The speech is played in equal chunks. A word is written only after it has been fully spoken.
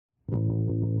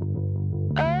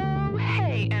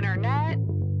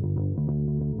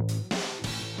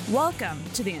Welcome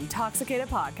to the Intoxicated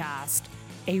Podcast,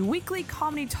 a weekly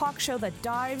comedy talk show that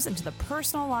dives into the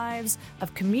personal lives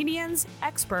of comedians,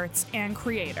 experts, and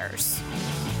creators.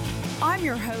 I'm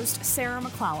your host, Sarah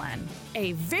McClellan,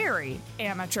 a very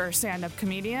amateur stand-up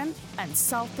comedian and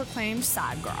self-proclaimed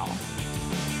sad girl.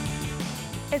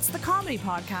 It's the comedy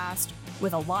podcast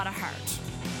with a lot of heart.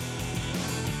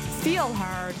 Feel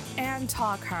hard and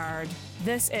talk hard.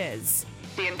 This is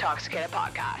the Intoxicated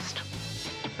Podcast.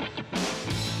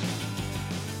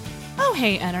 Oh,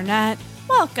 hey, Internet.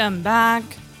 Welcome back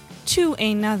to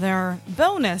another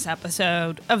bonus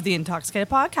episode of the Intoxicated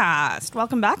Podcast.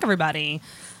 Welcome back, everybody.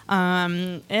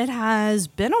 It has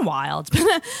been a while.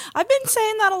 I've been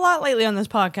saying that a lot lately on this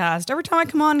podcast. Every time I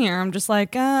come on here, I'm just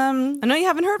like, I know you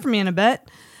haven't heard from me in a bit.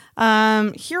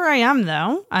 Here I am,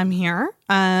 though. I'm here.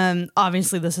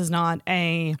 Obviously, this is not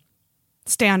a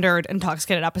standard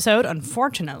Intoxicated episode,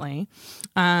 unfortunately.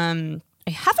 I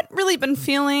haven't really been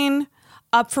feeling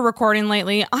up for recording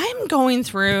lately. I'm going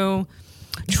through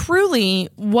truly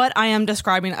what I am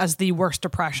describing as the worst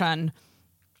depression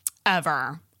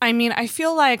ever. I mean, I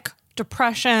feel like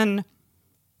depression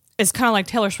is kind of like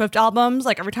Taylor Swift albums.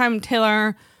 Like every time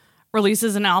Taylor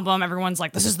releases an album, everyone's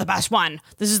like, this is the best one.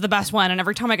 This is the best one. And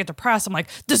every time I get depressed, I'm like,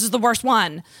 this is the worst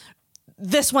one.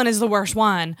 This one is the worst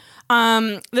one.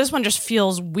 This one just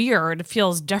feels weird. It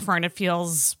feels different. It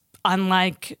feels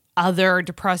unlike other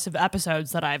depressive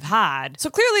episodes that I've had. So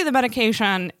clearly the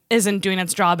medication isn't doing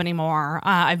its job anymore.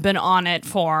 I've been on it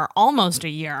for almost a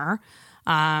year.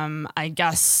 I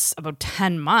guess about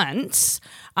 10 months.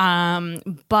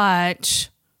 But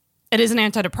it is an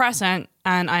antidepressant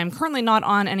and I'm currently not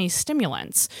on any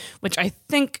stimulants, which I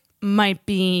think might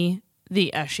be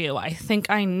the issue. I think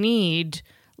I need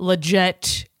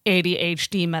legit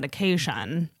ADHD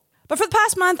medication. But for the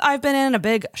past month, I've been in a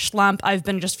big slump. I've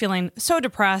been just feeling so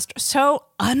depressed, so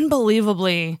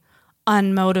unbelievably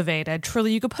unmotivated.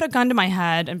 Truly, you could put a gun to my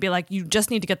head and be like, you just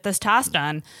need to get this task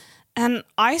done. And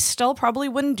I still probably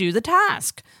wouldn't do the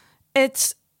task.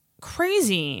 It's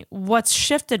crazy what's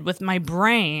shifted with my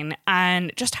brain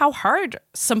and just how hard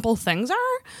simple things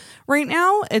are right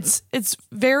now. It's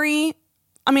very...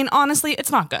 I mean, honestly, it's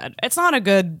not good. It's not a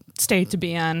good state to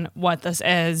be in, what this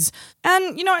is.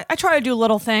 And, you know, I try to do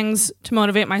little things to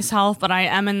motivate myself, but I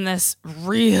am in this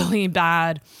really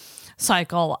bad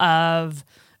cycle of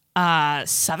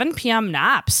 7 p.m.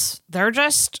 naps. They're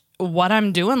just what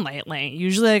I'm doing lately.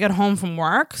 Usually I get home from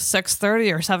work,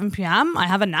 6:30 or 7 p.m. I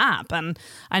have a nap, and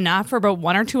I nap for about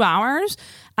 1 or 2 hours,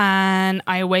 and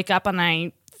I wake up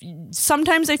and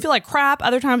sometimes I feel like crap.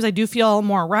 Other times I do feel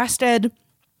more rested.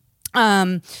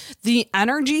 The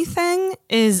energy thing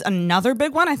is another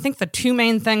big one. I think the two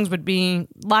main things would be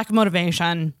lack of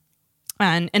motivation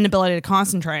and inability to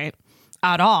concentrate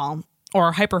at all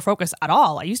or hyperfocus at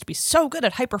all. I used to be so good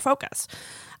at hyperfocus.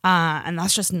 And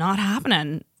that's just not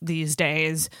happening these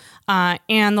days.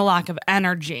 And the lack of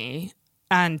energy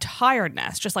and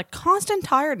tiredness, just like constant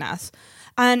tiredness.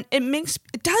 And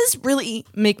it does really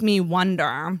make me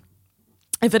wonder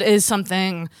if it is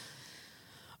something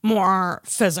more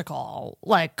physical,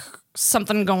 like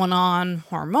something going on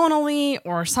hormonally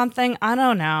or something. I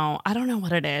don't know. I don't know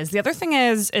what it is. The other thing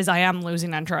is I am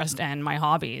losing interest in my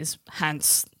hobbies,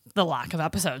 hence the lack of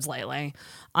episodes lately.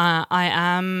 I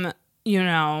am,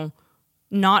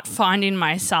 not finding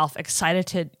myself excited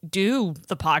to do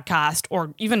the podcast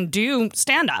or even do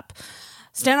stand-up.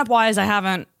 Stand-up wise, I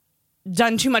haven't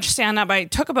done too much stand-up. I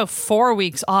took about 4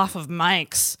 weeks off of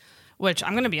mics, which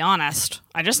I'm going to be honest,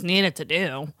 I just needed to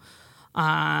do.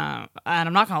 And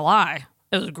I'm not going to lie,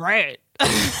 it was great.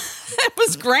 It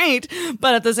was great.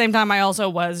 But at the same time, I also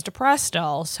was depressed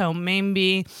still. So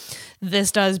maybe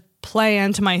this does play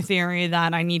into my theory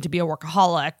that I need to be a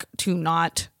workaholic to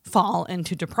not fall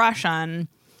into depression.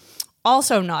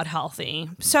 Also not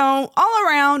healthy. So all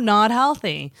around, not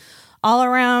healthy. All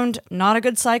around, not a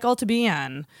good cycle to be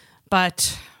in.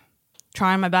 But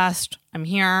trying my best. I'm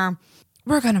here.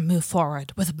 We're going to move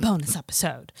forward with a bonus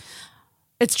episode.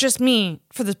 It's just me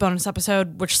for this bonus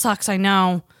episode, which sucks, I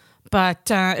know.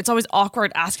 But it's always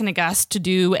awkward asking a guest to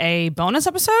do a bonus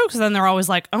episode because then they're always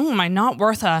like, oh,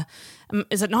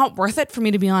 is it not worth it for me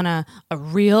to be on a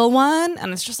real one?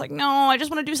 And it's just like, no, I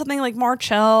just want to do something like more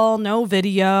chill, no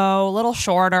video, a little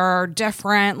shorter,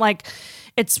 different. Like,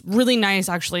 it's really nice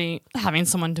actually having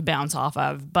someone to bounce off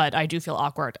of, but I do feel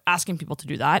awkward asking people to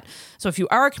do that. So if you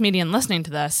are a comedian listening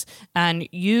to this and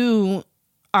you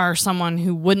are someone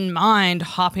who wouldn't mind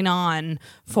hopping on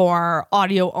for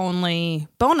audio only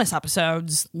bonus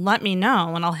episodes, let me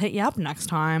know and I'll hit you up next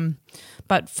time.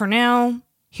 But for now,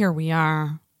 here we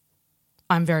are.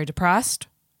 I'm very depressed.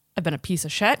 I've been a piece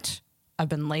of shit. I've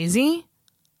been lazy.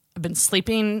 I've been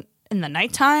sleeping in the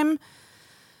nighttime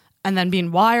and then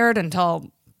being wired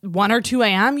until 1 or 2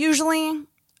 a.m. usually,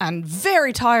 and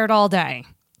very tired all day.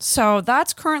 So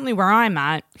that's currently where I'm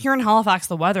at. Here in Halifax,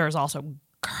 the weather is also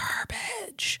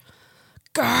garbage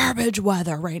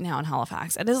weather right now in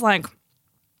Halifax. It is like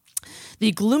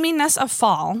the gloominess of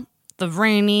fall, the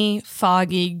rainy,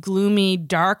 foggy, gloomy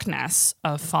darkness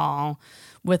of fall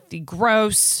with the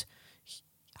gross,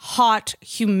 hot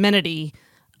humidity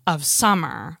of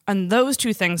summer. And those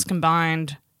two things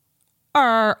combined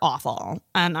are awful,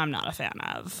 and I'm not a fan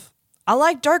of. I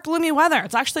like dark, gloomy weather.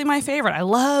 It's actually my favorite.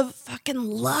 I fucking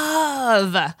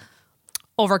love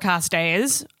overcast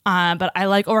days, but I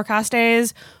like overcast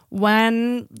days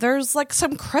when there's like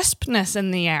some crispness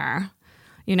in the air,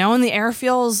 you know, and the air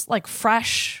feels like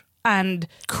fresh and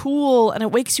cool and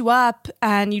it wakes you up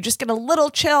and you just get a little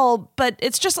chill, but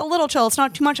it's just a little chill. It's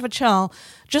not too much of a chill,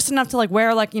 just enough to like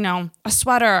wear like, you know, a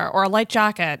sweater or a light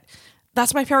jacket.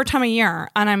 That's my favorite time of year,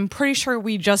 and I'm pretty sure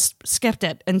we just skipped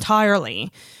it entirely.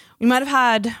 We might have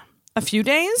had a few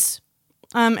days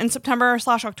in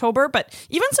September/October, but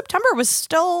even September was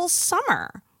still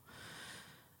summer.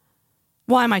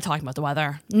 Why am I talking about the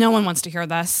weather? No one wants to hear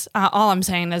this. All I'm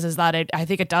saying is that I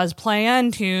think it does play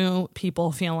into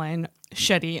people feeling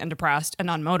shitty and depressed and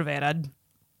unmotivated.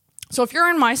 So if you're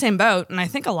in my same boat, and I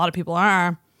think a lot of people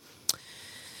are,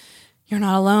 you're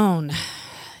not alone.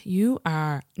 You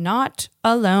are not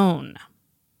alone.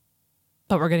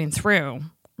 But we're getting through.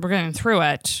 We're getting through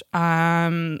it.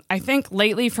 I think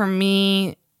lately for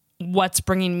me, what's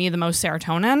bringing me the most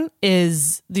serotonin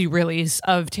is the release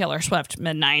of Taylor Swift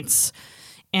Midnights.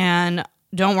 And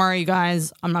don't worry, you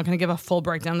guys, I'm not going to give a full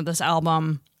breakdown of this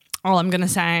album. All I'm going to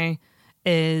say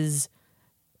is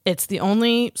it's the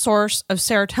only source of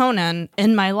serotonin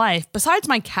in my life, besides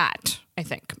my cat, I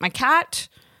think. My cat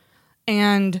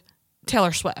and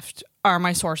Taylor Swift are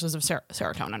my sources of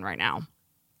serotonin right now.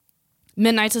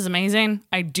 Midnights is amazing.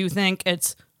 I do think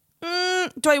it's...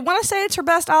 do I want to say it's her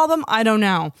best album? I don't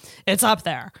know. It's up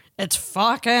there. It's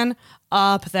fucking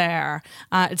up there.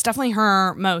 It's definitely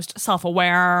her most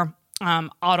self-aware,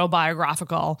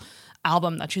 autobiographical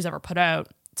album that she's ever put out.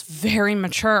 It's very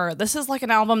mature. This is like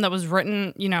an album that was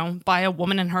written, you know, by a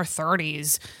woman in her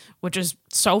 30s, which is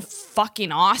so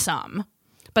fucking awesome.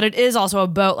 But it is also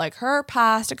about like her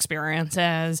past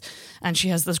experiences, and she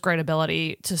has this great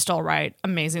ability to still write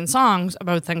amazing songs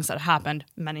about things that happened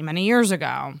many, many years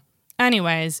ago.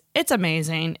 Anyways, it's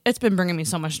amazing. It's been bringing me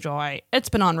so much joy. It's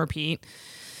been on repeat.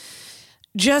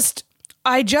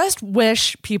 I just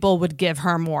wish people would give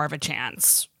her more of a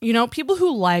chance. You know, people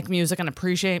who like music and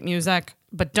appreciate music,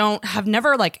 but have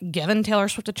never like given Taylor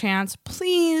Swift a chance,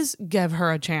 please give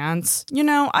her a chance. You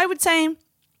know, I would say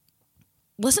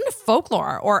listen to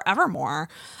Folklore or Evermore.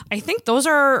 I think those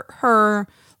are her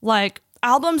like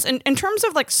albums in terms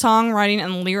of like songwriting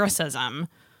and lyricism,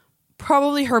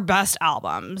 probably her best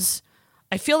albums.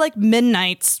 I feel like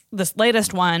Midnights, this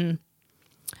latest one,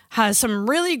 has some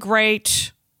really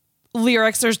great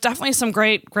lyrics. There's definitely some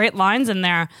great lines in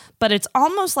there, but it's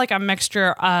almost like a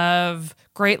mixture of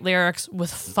great lyrics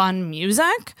with fun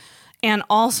music. And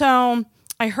also,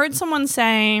 I heard someone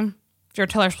say, if you're a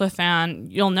Taylor Swift fan,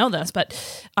 you'll know this, but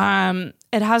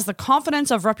it has the confidence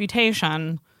of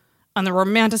Reputation and the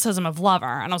romanticism of Lover.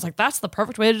 And I was like, that's the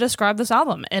perfect way to describe this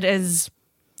album. It is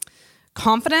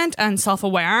confident and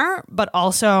self-aware, but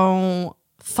also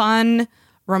fun,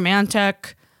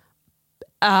 romantic,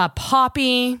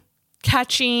 poppy,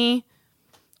 catchy,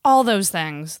 all those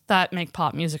things that make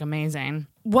pop music amazing.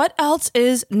 What else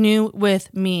is new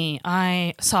with me?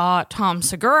 I saw Tom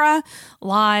Segura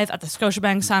live at the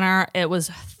Scotiabank Centre. It was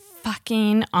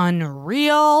fucking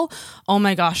unreal. Oh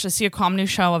my gosh, to see a comedy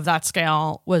show of that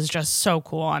scale was just so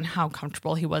cool, and how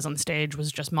comfortable he was on stage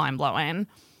was just mind-blowing.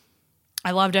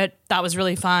 I loved it. That was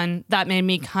really fun. That made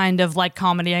me kind of like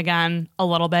comedy again a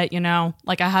little bit, you know?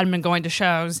 Like I hadn't been going to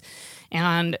shows,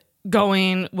 and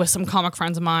going with some comic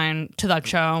friends of mine to that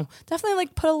show definitely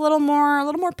like put a little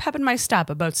more pep in my step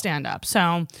about stand-up.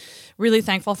 So really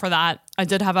thankful for that. I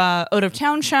did have a out of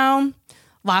town show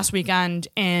last weekend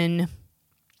in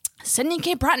Sydney,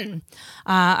 Cape Breton.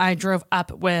 I drove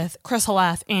up with Chris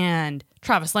Halef and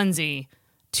Travis Lindsay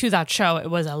to that show.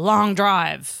 It was a long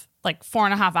drive, like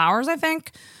 4.5 hours, I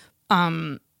think,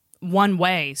 one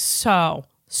way. So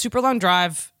super long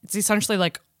drive. It's essentially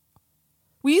like,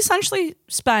 we essentially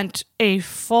spent a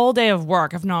full day of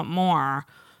work, if not more,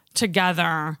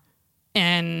 together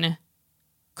in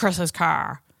Chris's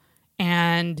car.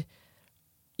 And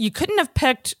you couldn't have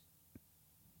picked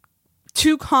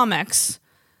two comics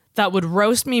that would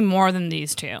roast me more than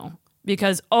these two,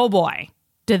 because oh boy,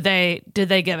 did they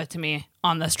give it to me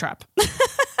on this trip.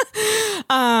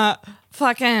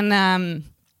 Fucking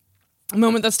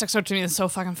moment that sticks out to me is so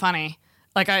fucking funny.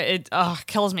 Like it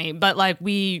kills me. But like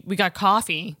we got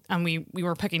coffee and we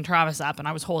were picking Travis up and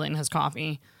I was holding his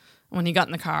coffee. When he got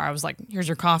in the car, I was like, "Here's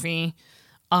your coffee."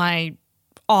 I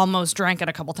almost drank it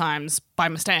a couple times by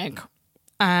mistake,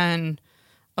 and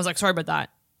I was like, "Sorry about that,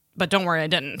 but don't worry, I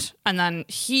didn't." And then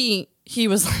he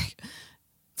was like,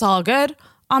 "It's all good.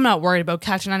 I'm not worried about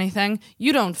catching anything.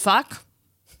 You don't fuck."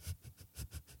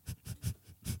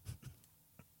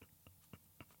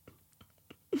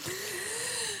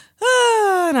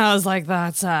 And I was like,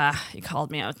 that's, you called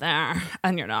me out there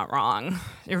and you're not wrong.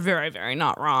 You're very, very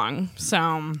not wrong.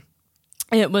 So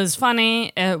it was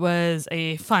funny. It was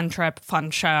a fun trip, fun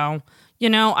show. You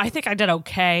know, I think I did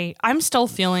okay. I'm still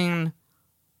feeling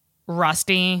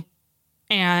rusty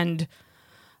and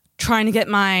trying to get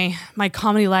my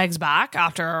comedy legs back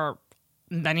after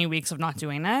many weeks of not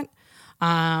doing it.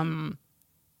 And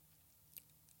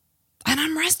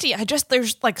I'm rusty.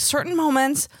 There's like certain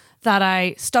moments that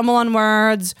I stumble on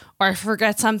words or I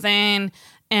forget something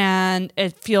and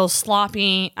it feels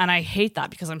sloppy. And I hate that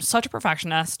because I'm such a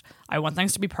perfectionist. I want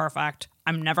things to be perfect.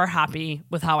 I'm never happy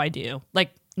with how I do.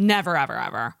 Like never, ever,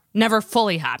 ever. Never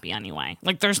fully happy anyway.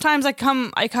 Like there's times I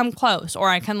come close or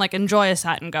I can like enjoy a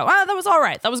set and go, "Oh, that was all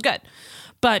right. That was good."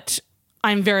 But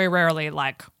I'm very rarely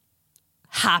like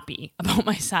happy about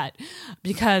my set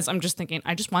because I'm just thinking,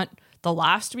 I just want the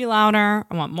laughs to be louder.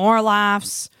 I want more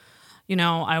laughs. You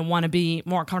know, I want to be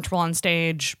more comfortable on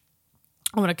stage.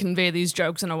 I want to convey these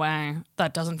jokes in a way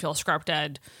that doesn't feel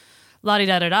scripted.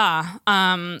 La-di-da-da-da.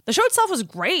 The show itself was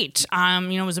great.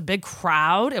 It was a big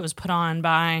crowd. It was put on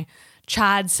by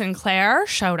Chad Sinclair.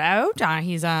 Shout out.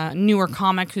 He's a newer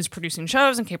comic who's producing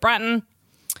shows in Cape Breton.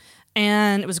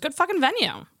 And it was a good fucking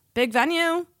venue. Big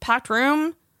venue, packed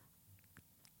room.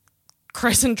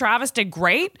 Chris and Travis did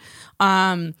great.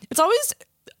 It's always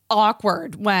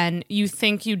awkward when you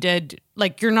think you did,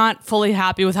 like you're not fully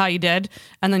happy with how you did,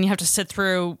 and then you have to sit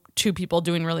through two people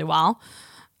doing really well,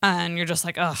 and you're just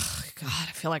like, "Oh God,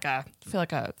 I feel like a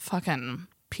fucking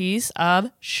piece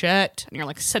of shit," and you're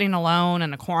like sitting alone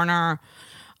in a corner.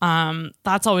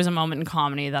 That's always a moment in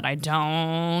comedy that I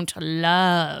don't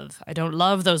love. I don't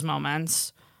love those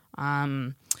moments.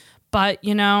 But,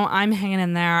 you know, I'm hanging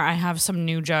in there. I have some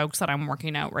new jokes that I'm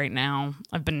working out right now.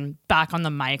 I've been back on the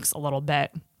mics a little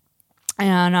bit.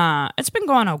 And it's been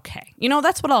going okay. You know,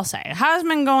 that's what I'll say. It hasn't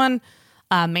been going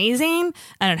amazing,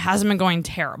 and it hasn't been going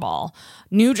terrible.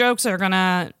 New jokes are going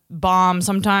to bomb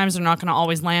sometimes. They're not going to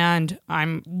always land.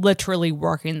 I'm literally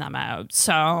working them out.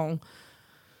 So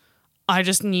I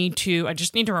just need to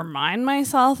remind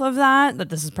myself of that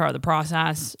this is part of the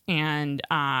process, and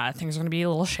things are going to be a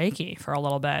little shaky for a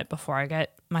little bit before I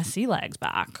get my sea legs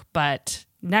back. But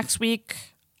next week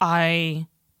I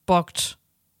booked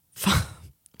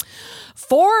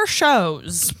 4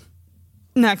 shows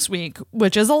next week,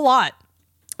 which is a lot.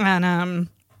 And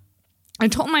I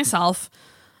told myself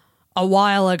a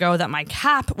while ago that my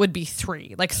cap would be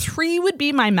 3. Like 3 would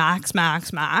be my max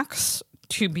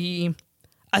to be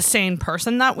a sane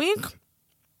person that week.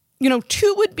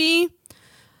 2 would be,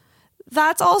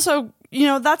 that's also,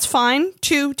 that's fine.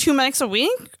 2 mics a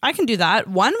week, I can do that.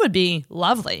 1 would be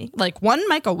lovely. Like 1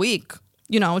 mic a week,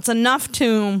 it's enough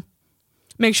to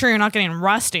make sure you're not getting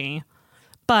rusty,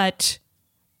 but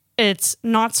it's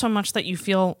not so much that you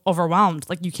feel overwhelmed.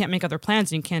 Like you can't make other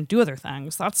plans and you can't do other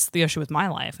things. That's the issue with my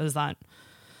life, is that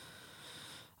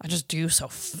I just do so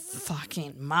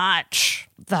fucking much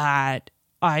that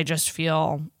I just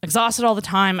feel exhausted all the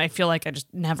time. I feel like I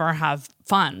just never have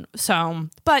fun. So,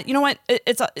 but you know what?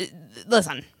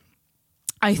 Listen,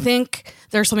 I think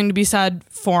there's something to be said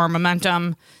for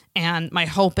momentum. And my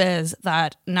hope is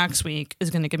that next week is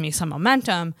going to give me some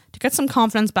momentum to get some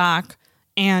confidence back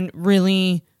and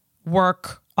really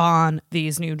work on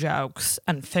these new jokes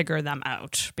and figure them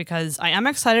out. Because I am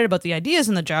excited about the ideas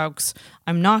in the jokes.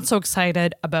 I'm not so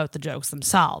excited about the jokes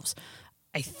themselves.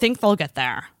 I think they'll get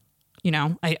there.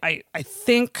 I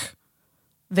think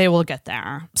they will get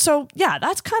there. So yeah,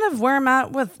 that's kind of where I'm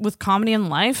at with comedy and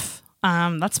life.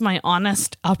 That's my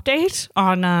honest update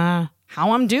on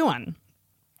how I'm doing.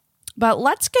 But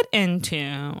let's get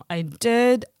into, I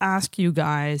did ask you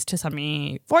guys to send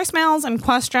me voicemails and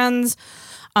questions.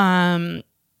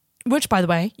 which, by the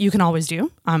way, you can always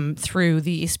do through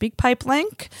the SpeakPipe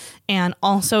link and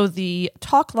also the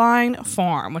Talkline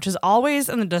form, which is always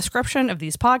in the description of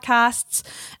these podcasts.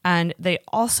 And they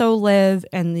also live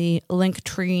in the link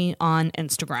tree on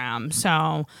Instagram.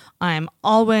 So I'm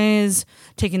always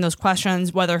taking those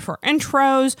questions, whether for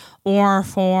intros or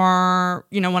for,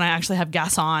 when I actually have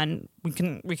guests on, we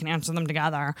can answer them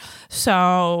together.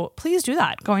 So please do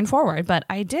that going forward. But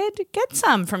I did get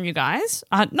some from you guys.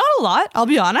 Not a lot, I'll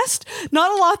be honest.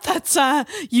 Not a lot that's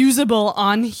usable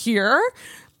on here.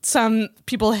 Some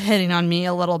people hitting on me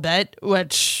a little bit,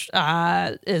 which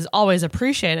is always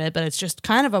appreciated, but it's just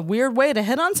kind of a weird way to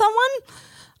hit on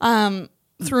someone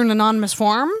through an anonymous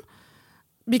form,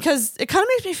 because it kind of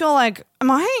makes me feel like,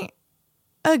 am I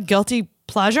a guilty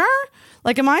pleasure?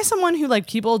 Like, am I someone who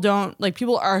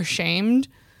people are ashamed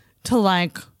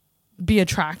to be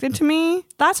attracted to me?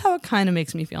 That's how it kind of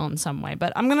makes me feel in some way.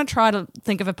 But I'm going to try to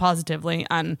think of it positively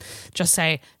and just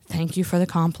say, thank you for the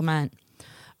compliment.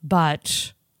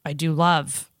 But I do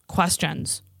love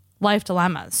questions, life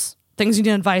dilemmas, things you need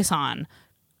advice on,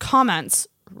 comments,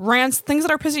 rants, things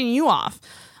that are pissing you off,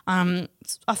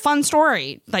 a fun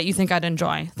story that you think I'd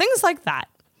enjoy, things like that.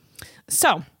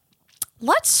 So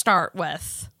let's start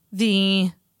with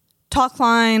the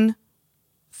Talkline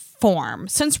form.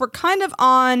 Since we're kind of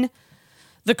on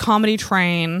the comedy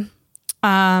train,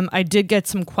 I did get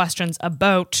some questions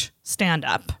about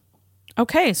stand-up.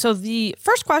 Okay, so the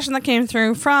first question that came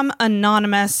through from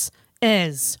Anonymous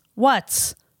is,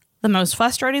 what's the most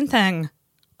frustrating thing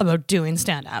about doing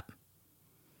stand-up?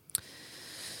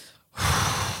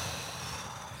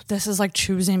 This is like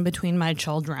choosing between my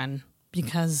children,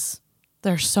 because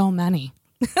there's so many.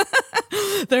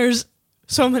 There's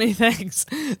so many things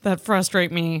that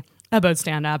frustrate me about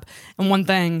stand-up. And one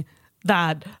thing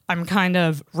that I'm kind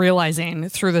of realizing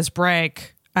through this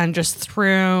break, and just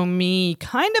through me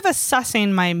kind of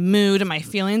assessing my mood and my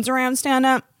feelings around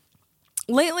stand-up,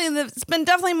 lately it's been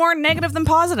definitely more negative than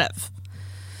positive.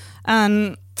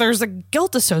 And there's a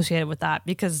guilt associated with that,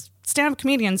 because stand-up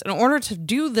comedians, in order to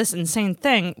do this insane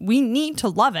thing, we need to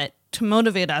love it to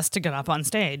motivate us to get up on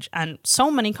stage. And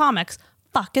so many comics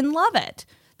fucking love it.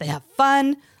 They have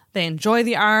fun. They enjoy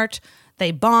the art.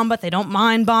 They bomb, but they don't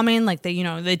mind bombing.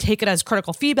 They take it as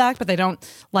critical feedback, but they don't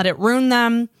let it ruin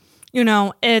them.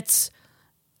 It's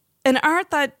an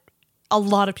art that a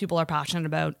lot of people are passionate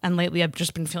about. And lately I've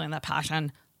just been feeling that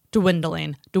passion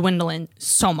dwindling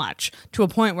so much, to a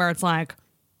point where it's like,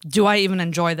 do I even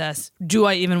enjoy this? Do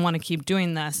I even want to keep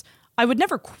doing this? I would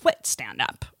never quit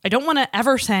stand-up. I don't want to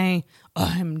ever say,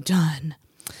 oh, I'm done.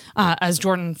 As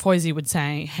Jordan Foisey would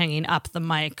say, hanging up the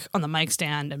mic on the mic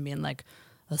stand and being like,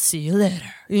 I'll see you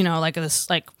later. This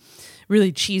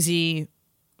really cheesy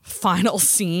final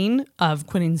scene of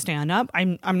quitting stand-up.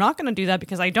 I'm not going to do that,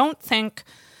 because I don't think,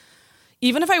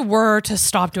 even if I were to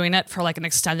stop doing it for an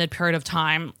extended period of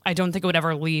time, I don't think it would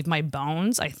ever leave my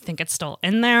bones. I think it's still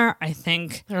in there. I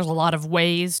think there's a lot of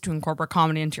ways to incorporate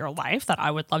comedy into your life that I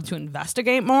would love to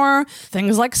investigate more.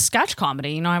 Things like sketch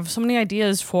comedy. I have so many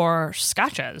ideas for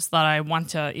sketches that I want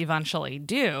to eventually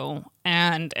do.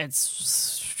 And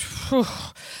it's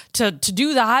to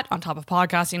do that on top of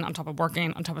podcasting, on top of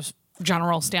working, on top of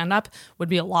general stand-up would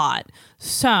be a lot.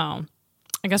 So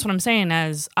I guess what I'm saying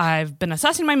is, I've been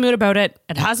assessing my mood about it.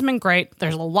 It hasn't been great.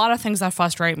 There's a lot of things that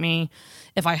frustrate me.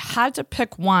 If I had to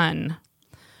pick one,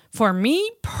 for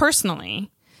me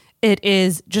personally, it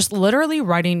is just literally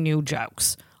writing new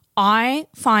jokes. I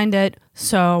find it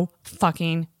so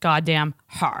fucking goddamn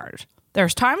hard.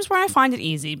 There's times where I find it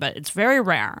easy, but it's very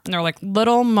rare. And they're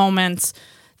little moments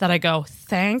that I go,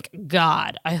 thank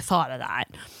God I thought of that.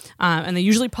 And they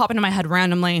usually pop into my head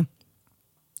randomly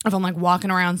if I'm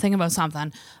walking around thinking about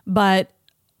something. But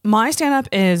my stand-up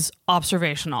is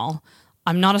observational.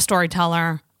 I'm not a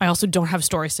storyteller. I also don't have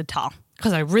stories to tell,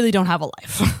 because I really don't have a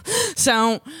life.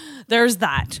 So there's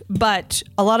that. But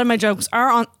a lot of my jokes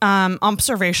are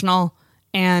observational,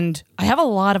 and I have a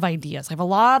lot of ideas. I have a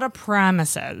lot of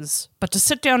premises. But to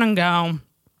sit down and go,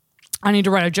 I need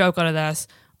to write a joke out of this,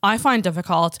 I find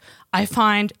difficult. I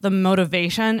find the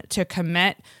motivation to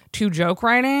commit to joke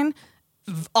writing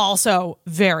also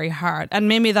very hard. And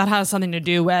maybe that has something to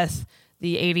do with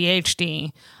the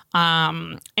ADHD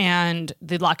and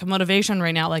the lack of motivation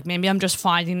right now. Maybe I'm just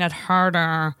finding it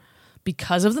harder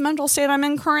because of the mental state I'm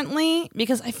in currently,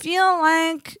 because I feel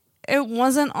like it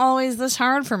wasn't always this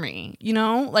hard for me.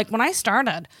 When I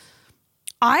started,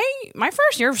 my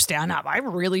first year of stand-up, I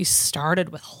really started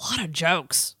with a lot of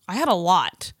jokes. I had a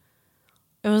lot.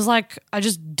 It was I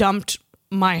just dumped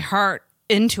my heart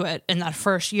into it in that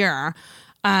first year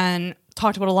and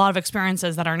talked about a lot of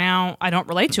experiences that are now I don't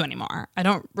relate to anymore. I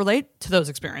don't relate to those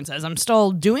experiences. I'm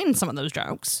still doing some of those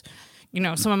jokes. You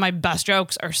know, some of my best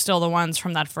jokes are still the ones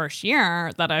from that first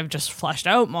year that I've just fleshed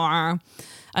out more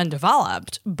and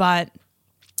developed. But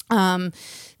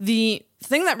the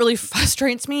thing that really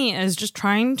frustrates me is just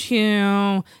trying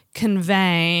to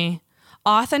convey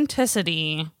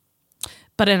authenticity,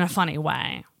 but in a funny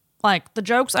way. Like, the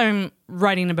jokes I'm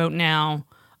writing about now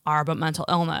are about mental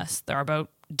illness. They're about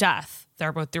death. They're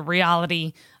about the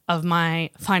reality of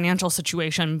my financial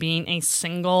situation, being a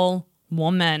single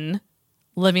woman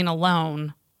living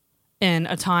alone in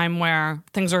a time where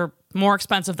things are more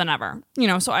expensive than ever. You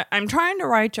know, so I'm trying to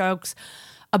write jokes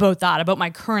about that, about my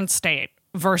current state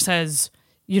versus,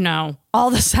 you know, all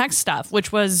the sex stuff,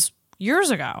 which was years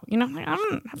ago. You know, I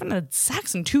haven't had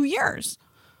sex in 2 years.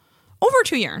 Over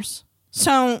 2 years.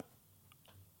 So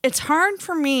it's hard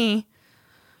for me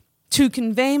to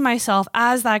convey myself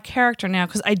as that character now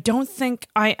because I don't think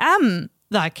I am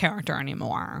that character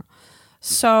anymore.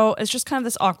 So it's just kind of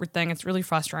this awkward thing. It's really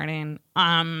frustrating.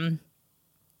 I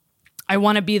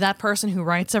want to be that person who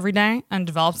writes every day and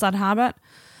develops that habit,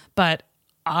 but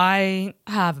I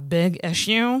have a big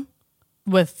issue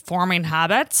with forming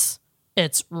habits.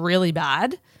 It's really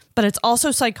bad, but it's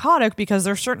also psychotic because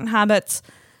there's certain habits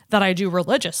that I do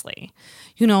religiously,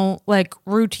 you know, like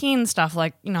routine stuff,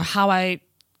 like, you know, how I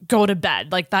go to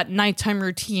bed, like that nighttime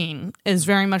routine is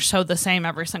very much so the same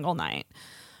every single night.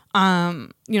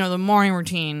 You know, the morning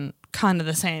routine, kind of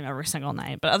the same every single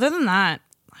night. But other than that,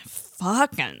 I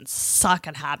fucking suck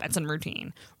at habits and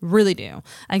routine. Really do.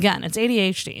 Again, it's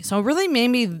ADHD. So really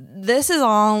maybe this is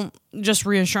all just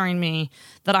reassuring me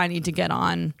that I need to get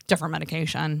on different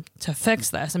medication to fix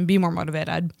this and be more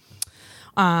motivated.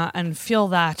 And feel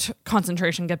that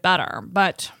concentration get better.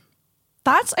 But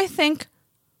that's, I think,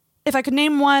 if I could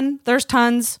name one, there's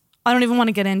tons. I don't even want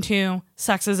to get into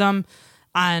sexism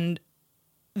and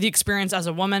the experience as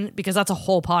a woman because that's a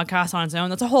whole podcast on its own.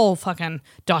 That's a whole fucking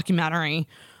documentary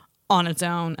on its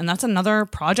own. And that's another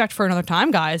project for another time,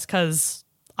 guys, because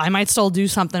I might still do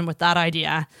something with that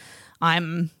idea.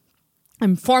 I'm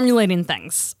formulating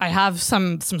things. I have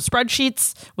some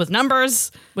spreadsheets with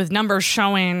numbers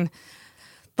showing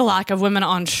the lack of women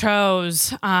on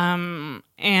shows. And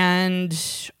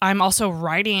I'm also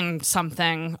writing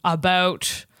something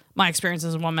about my experience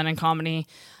as a woman in comedy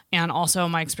and also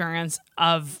my experience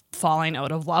of falling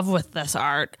out of love with this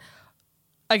art.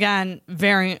 Again,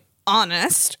 very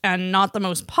honest and not the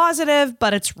most positive,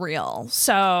 but it's real.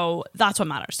 So that's what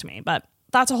matters to me. But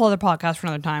that's a whole other podcast for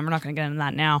another time. We're not going to get into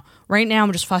that now. Right now,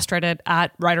 I'm just frustrated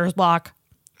at writer's block,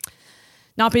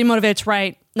 not being motivated to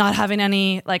write, not having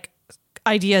any like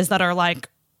ideas that are like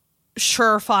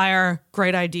surefire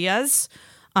great ideas.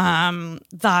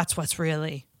 That's what's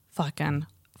really fucking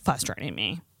frustrating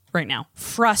me right now.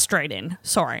 Frustrating.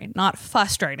 Sorry, not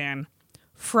frustrating.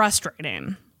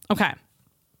 Frustrating. Okay.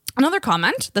 Another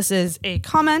comment. This is a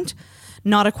comment,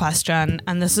 not a question.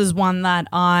 And this is one that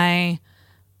I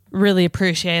really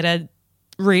appreciated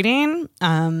reading,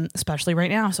 especially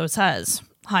right now. So it says,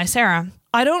 "Hi, Sarah.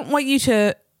 I don't want you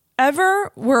to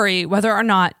ever worry whether or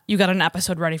not you got an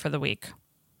episode ready for the week.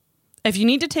 If you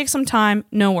need to take some time,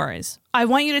 no worries. I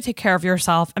want you to take care of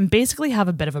yourself and basically have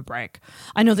a bit of a break.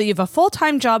 I know that you have a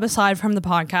full-time job aside from the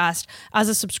podcast. As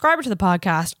a subscriber to the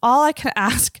podcast, all I can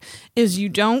ask is you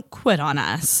don't quit on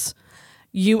us.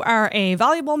 You are a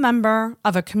valuable member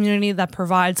of a community that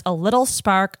provides a little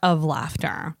spark of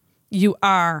laughter. You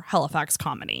are Halifax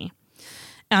Comedy."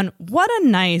 And what a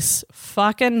nice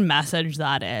fucking message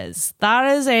that is.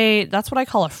 That's what I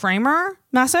call a framer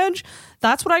message.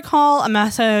 That's what I call a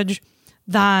message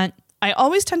that I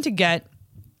always tend to get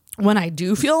when I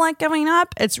do feel like giving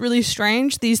up. It's really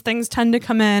strange. These things tend to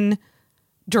come in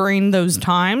during those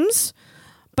times.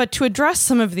 But to address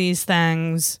some of these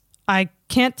things, I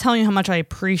can't tell you how much I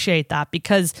appreciate that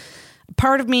because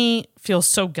part of me feels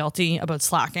so guilty about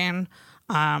slacking.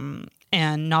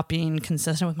 And not being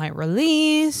consistent with my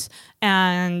release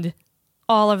and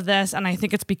all of this. And I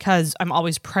think it's because I'm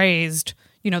always praised.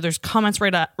 You know, there's comments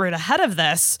right ahead of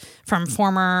this from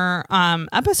former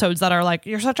episodes that are like,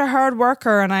 "You're such a hard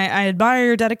worker and I admire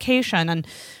your dedication." And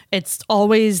it's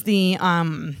always the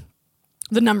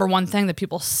number one thing that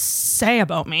people say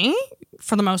about me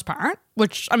for the most part,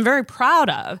 which I'm very proud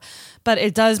of. But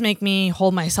it does make me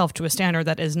hold myself to a standard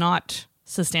that is not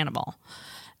sustainable.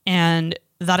 And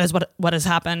that is what has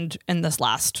happened in this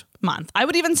last month. I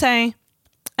would even say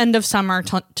end of summer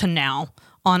to now,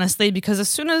 honestly, because as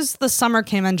soon as the summer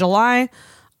came in July,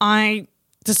 I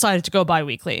decided to go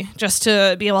bi-weekly just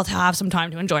to be able to have some time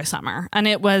to enjoy summer. And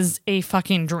it was a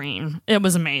fucking dream. It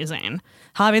was amazing.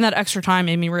 Having that extra time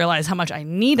made me realize how much I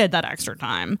needed that extra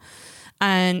time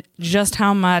and just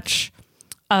how much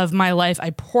of my life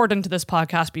I poured into this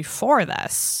podcast before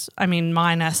this. I mean,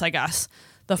 minus, I guess,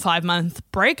 the 5-month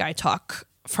break I took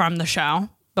from the show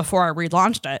before I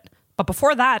relaunched it. But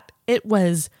before that, it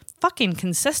was fucking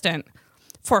consistent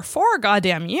for 4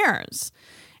 goddamn years.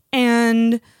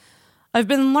 And I've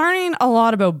been learning a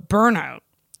lot about burnout.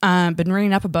 Been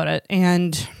reading up about it.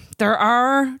 And there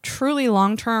are truly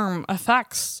long-term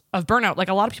effects of burnout. Like,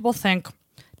 a lot of people think,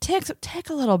 take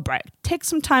a little break, take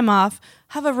some time off,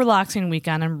 have a relaxing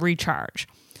weekend and recharge.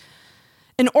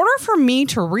 In order for me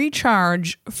to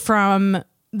recharge from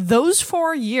those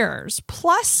 4 years,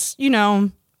 plus, you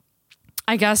know,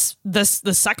 I guess the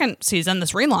second season,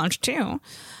 this relaunch too,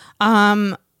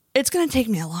 it's going to take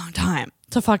me a long time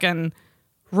to fucking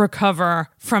recover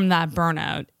from that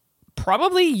burnout.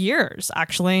 Probably years,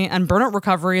 actually. And burnout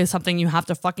recovery is something you have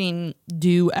to fucking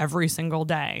do every single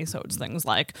day. So it's things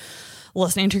like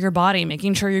listening to your body,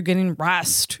 making sure you're getting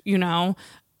rest, you know,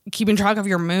 keeping track of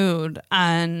your mood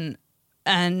and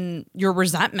your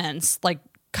resentments, like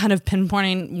kind of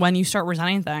pinpointing when you start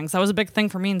resenting things. That was a big thing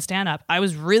for me in stand-up. I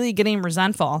was really getting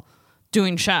resentful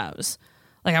doing shows.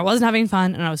 Like, I wasn't having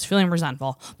fun and I was feeling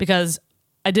resentful because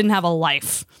I didn't have a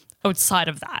life outside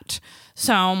of that.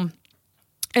 So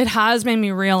it has made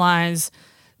me realize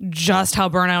just how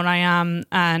burnout I am.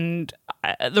 And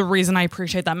the reason I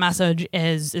appreciate that message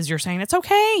is you're saying it's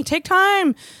okay, take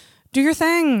time, do your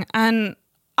thing. And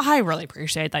I really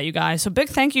appreciate that, you guys. So big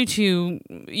thank you to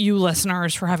you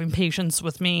listeners for having patience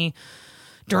with me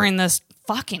during this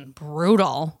fucking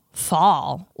brutal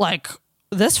fall. Like,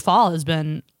 this fall has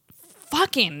been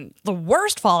fucking the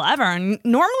worst fall ever. And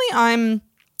normally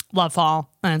love fall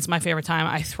and it's my favorite time.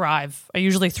 I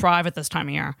usually thrive at this time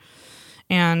of year.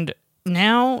 And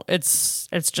now it's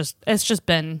just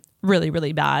been really,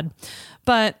 really bad.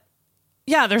 But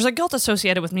yeah, there's a guilt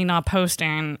associated with me not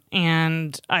posting.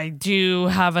 And I do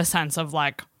have a sense of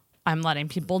like, I'm letting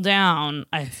people down.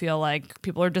 I feel like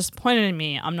people are disappointed in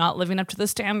me. I'm not living up to the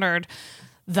standard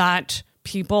that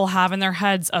people have in their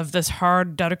heads of this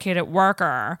hard, dedicated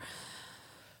worker.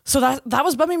 So that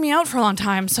was bumming me out for a long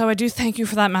time. So I do thank you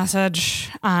for that message.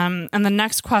 And the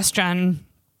next question,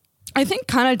 I think,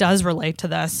 kind of does relate to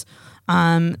this.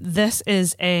 This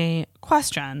is a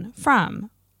question from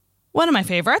one of my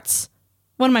favorites,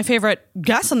 one of my favorite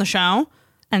guests on the show,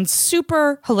 and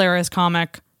super hilarious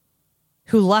comic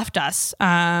who left us,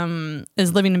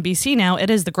 is living in BC now. It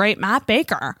is the great Matt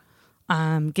Baker.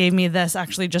 Gave me this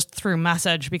actually just through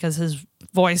message because his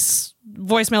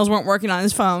voicemails weren't working on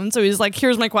his phone. So he's like,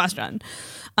 here's my question.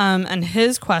 And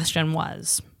his question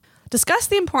was, discuss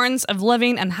the importance of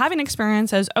living and having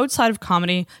experiences outside of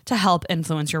comedy to help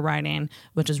influence your writing,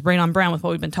 which is right on brand with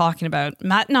what we've been talking about.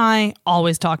 Matt and I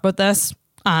always talk about this.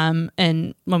 And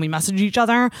when we message each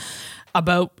other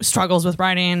about struggles with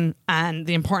writing and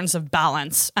the importance of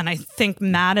balance. And I think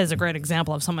Matt is a great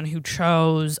example of someone who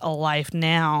chose a life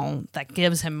now that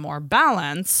gives him more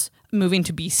balance. Moving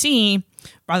to BC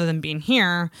rather than being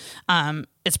here,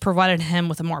 it's provided him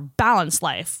with a more balanced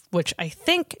life, which I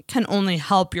think can only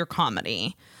help your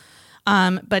comedy.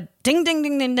 But ding, ding,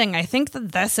 ding, ding, ding. I think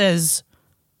that this is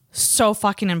so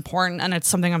fucking important, and it's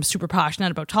something I'm super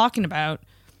passionate about talking about,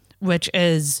 which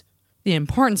is the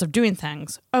importance of doing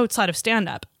things outside of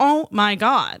stand-up. Oh my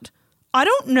God. I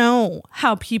don't know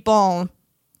how people...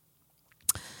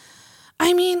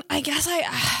 I mean, I guess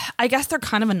they're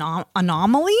kind of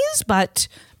anomalies, but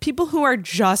people who are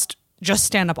just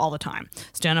stand up all the time.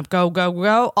 Stand up, go, go,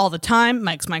 go all the time.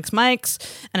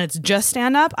 Mics. And it's just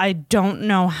stand up. I don't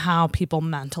know how people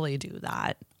mentally do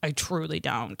that. I truly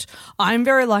don't. I'm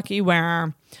very lucky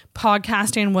where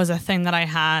podcasting was a thing that I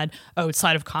had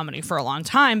outside of comedy for a long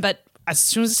time. But as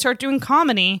soon as I started doing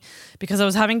comedy, because I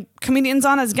was having comedians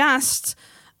on as guests,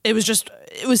 it was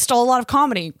still a lot of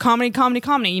comedy.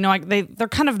 You know, they're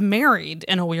kind of married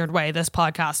in a weird way, this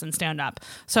podcast and stand up.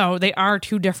 So they are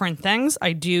two different things.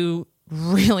 I do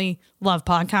really love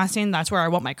podcasting. That's where I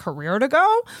want my career to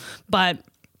go. But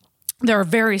they're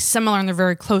very similar and they're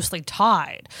very closely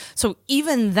tied. So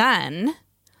even then,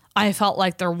 I felt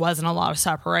like there wasn't a lot of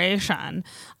separation.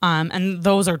 And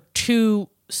those are two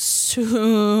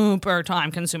super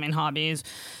time-consuming hobbies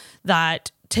that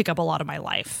take up a lot of my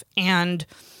life. And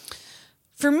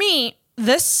for me,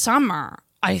 this summer,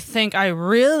 I think I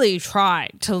really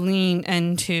tried to lean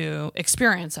into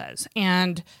experiences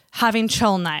and having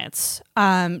chill nights,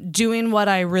 doing what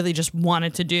I really just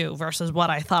wanted to do versus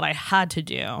what I thought I had to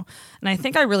do. And I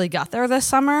think I really got there this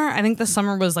summer. I think this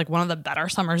summer was like one of the better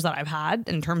summers that I've had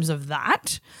in terms of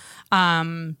that.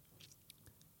 But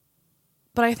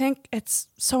I think it's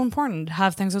so important to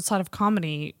have things outside of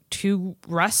comedy to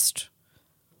rest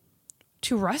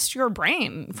your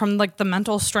brain from like the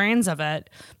mental strains of it,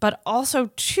 but also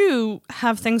to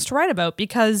have things to write about,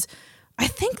 because I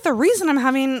think the reason I'm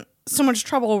having so much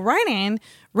trouble writing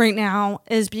right now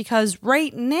is because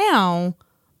right now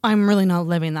I'm really not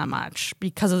living that much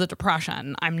because of the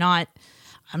depression. I'm not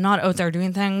out there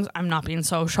doing things. I'm not being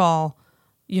social.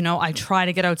 You know, I try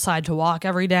to get outside to walk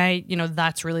every day. You know,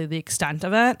 that's really the extent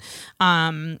of it.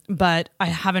 But I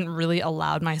haven't really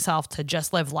allowed myself to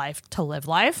just live life to live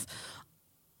life.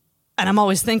 And I'm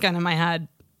always thinking in my head,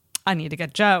 I need to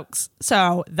get jokes.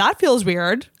 So that feels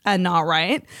weird and not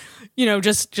right. You know,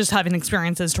 just having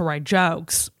experiences to write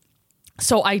jokes.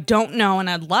 So I don't know, and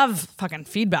I'd love fucking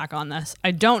feedback on this.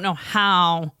 I don't know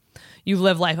how you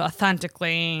live life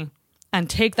authentically and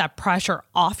take that pressure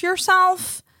off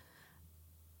yourself.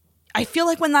 I feel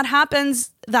like when that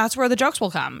happens, that's where the jokes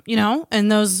will come, you know, in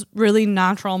those really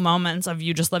natural moments of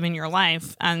you just living your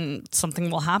life, and something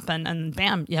will happen and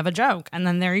bam, you have a joke. And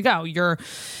then there you go. You're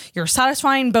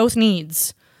satisfying both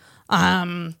needs.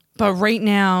 But right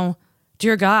now,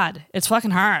 dear God, it's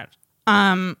fucking hard.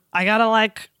 I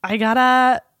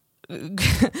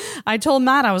told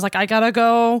Matt, I was like, I gotta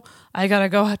go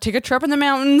take a trip in the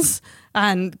mountains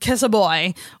and kiss a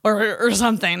boy or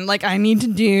something. Like, I need to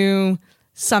do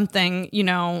something, you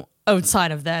know,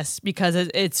 outside of this, because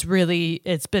it's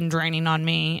been draining on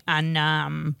me.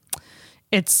 And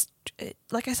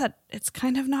like I said, it's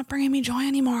kind of not bringing me joy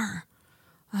anymore.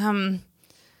 And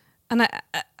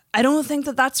I don't think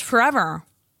that that's forever.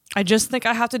 I just think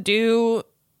I have to do,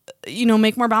 you know,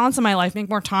 make more balance in my life, make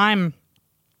more time.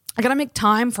 I got to make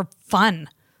time for fun.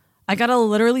 I got to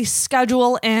literally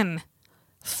schedule in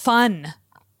fun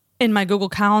in my Google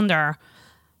Calendar.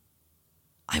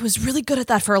 I was really good at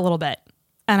that for a little bit.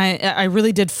 And I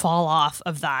really did fall off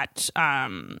of that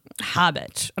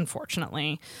habit,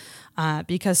 unfortunately.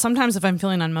 Because sometimes if I'm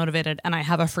feeling unmotivated and I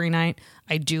have a free night,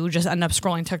 I do just end up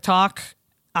scrolling TikTok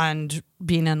and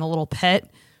being in a little pit,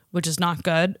 which is not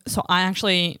good. So I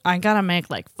got to make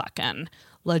like fucking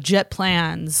legit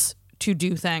plans to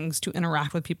do things, to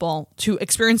interact with people, to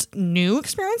experience new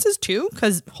experiences too.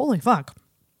 Because holy fuck,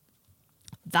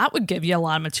 that would give you a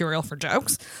lot of material for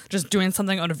jokes, just doing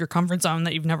something out of your comfort zone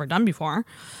that you've never done before.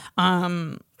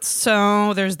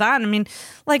 So there's that. I mean,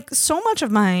 like, so much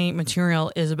of my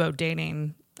material is about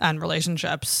dating and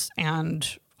relationships, and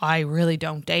I really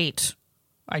don't date.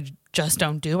 I just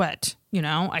don't do it. You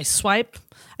know, I swipe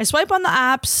on the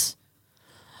apps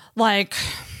like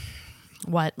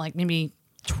maybe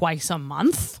twice a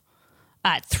month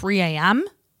at 3 a.m.,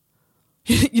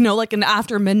 you know, like an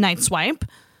after midnight swipe.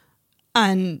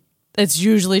 And it's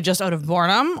usually just out of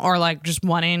boredom or like just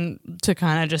wanting to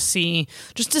kind of just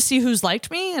to see who's liked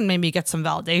me and maybe get some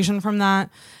validation from that.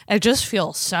 It just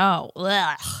feels so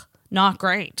not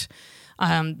great.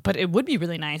 But it would be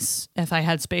really nice if I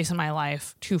had space in my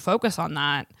life to focus on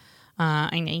that.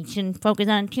 I know you shouldn't focus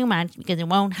on it too much because it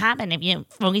won't happen if you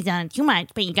focus on it too much,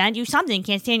 but you gotta do something. You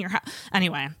can't stay in your house.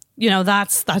 Anyway, you know,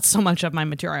 that's so much of my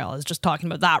material is just talking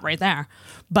about that right there.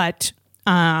 But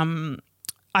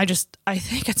I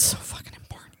think it's so fucking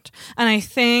important. And I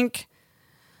think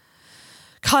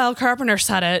Kyle Carpenter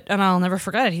said it, and I'll never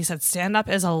forget it. He said, stand-up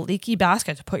is a leaky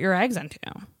basket to put your eggs into.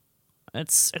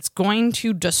 It's going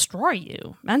to destroy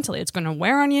you mentally. It's going to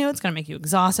wear on you. It's going to make you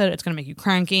exhausted. It's going to make you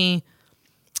cranky.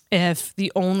 If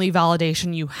the only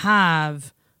validation you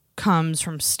have comes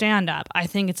from stand-up, I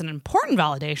think it's an important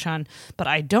validation, but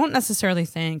I don't necessarily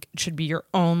think it should be your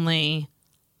only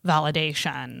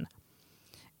validation.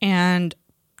 And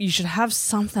you should have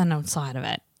something outside of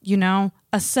it, you know,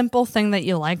 a simple thing that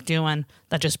you like doing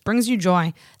that just brings you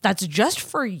joy. That's just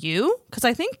for you. Because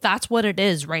I think that's what it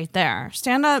is right there.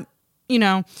 Stand up, you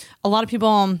know, a lot of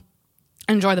people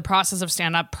enjoy the process of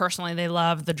stand up. Personally, they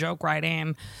love the joke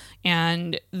writing.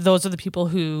 And those are the people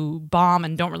who bomb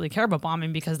and don't really care about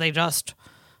bombing because they just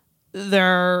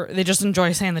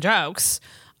enjoy saying the jokes.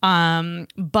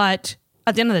 But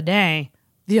at the end of the day,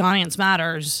 the audience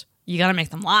matters. You got to make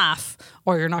them laugh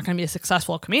or you're not going to be a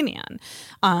successful comedian.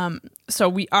 So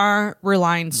we are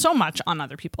relying so much on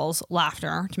other people's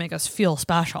laughter to make us feel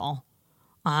special.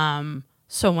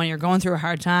 So when you're going through a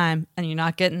hard time and you're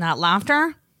not getting that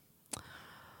laughter,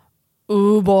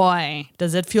 ooh boy,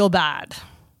 does it feel bad.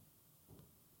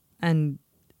 And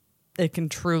it can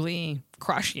truly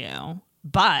crush you.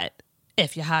 But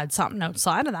if you had something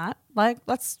outside of that, like,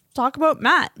 let's talk about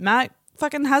Matt. Matt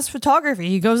fucking has photography.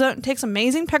 He goes out and takes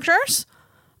amazing pictures.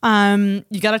 You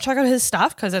got to check out his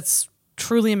stuff because it's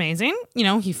truly amazing. You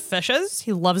know, he fishes.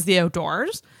 He loves the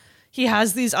outdoors. He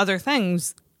has these other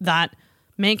things that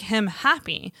make him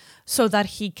happy so that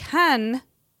he can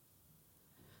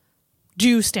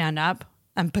do stand up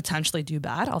and potentially do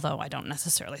bad. Although I don't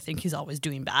necessarily think he's always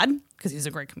doing bad because he's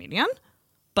a great comedian.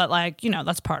 But like, you know,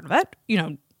 that's part of it. You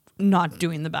know, not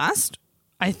doing the best.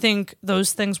 I think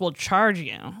those things will charge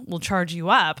you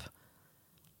up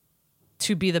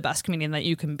to be the best comedian that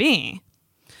you can be.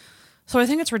 So I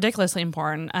think it's ridiculously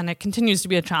important, and it continues to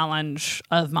be a challenge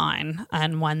of mine,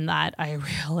 and one that I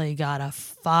really gotta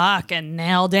fucking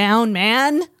nail down,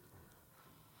 man.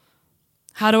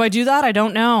 How do I do that? I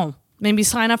don't know. Maybe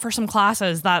sign up for some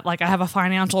classes that, like, I have a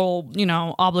financial, you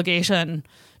know, obligation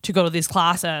to go to these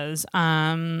classes.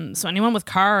 So anyone with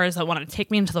cars that want to take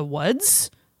me into the woods,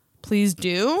 please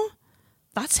do.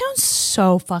 That sounds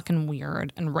so fucking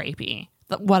weird and rapey,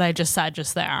 what I just said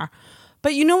just there.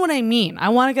 But you know what I mean. I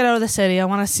want to get out of the city. I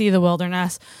want to see the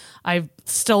wilderness. I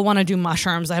still want to do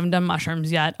mushrooms. I haven't done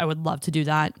mushrooms yet. I would love to do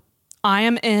that. I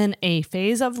am in a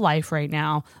phase of life right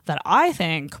now that I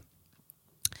think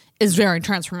is very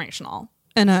transformational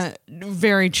in a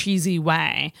very cheesy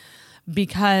way,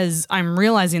 because I'm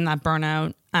realizing that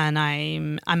burnout, and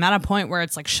I'm at a point where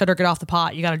it's like, shit or get off the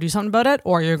pot. You got to do something about it,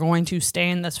 or you're going to stay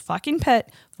in this fucking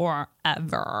pit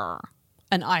forever.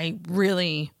 And I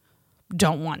really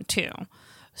don't want to.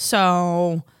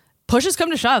 So push has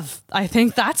come to shove. I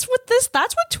think that's what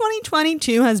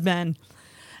 2022 has been.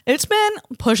 It's been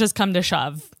push has come to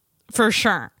shove for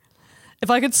sure. If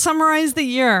I could summarize the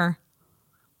year,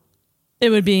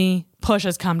 it would be push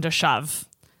has come to shove,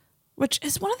 which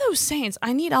is one of those sayings.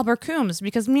 I need Albert Coombs,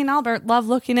 because me and Albert love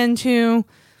looking into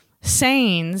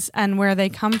sayings and where they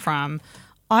come from.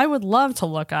 I would love to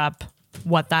look up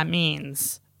what that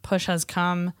means. Push has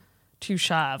come to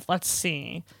shove. Let's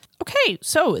see. Okay,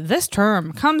 so this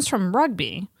term comes from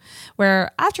rugby, where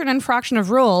after an infraction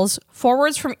of rules,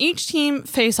 forwards from each team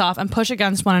face off and push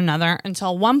against one another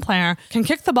until one player can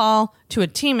kick the ball to a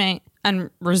teammate and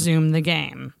resume the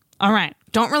game. All right,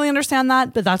 don't really understand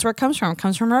that, but that's where it comes from. It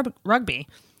comes from rugby.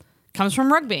 Comes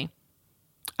from rugby.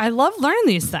 I love learning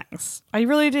these things. I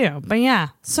really do. But yeah,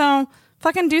 so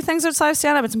fucking do things outside of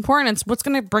stand-up. It's important. It's what's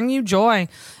going to bring you joy.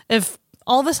 If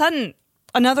all of a sudden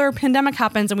another pandemic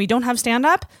happens and we don't have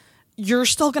stand-up, you're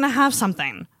still going to have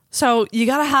something. So you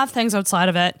got to have things outside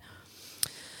of it.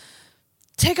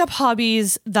 Take up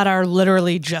hobbies that are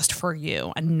literally just for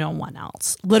you and no one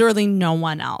else. Literally no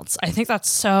one else. I think that's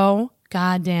so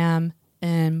goddamn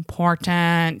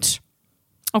important.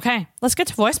 Okay, let's get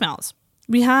to voicemails.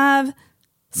 We have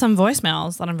some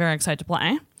voicemails that I'm very excited to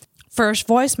play. First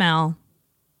voicemail.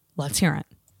 Let's hear it.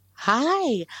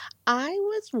 Hi, I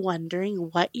was wondering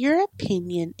what your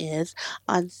opinion is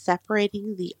on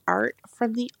separating the art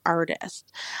from the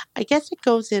artist. I guess it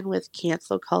goes in with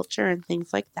cancel culture and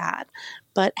things like that,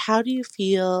 but how do you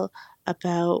feel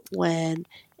about when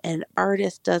an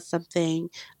artist does something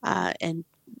and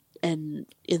in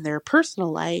their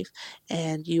personal life,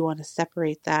 and you want to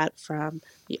separate that from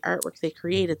the artwork they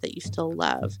created that you still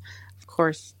love? Of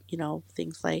course, you know,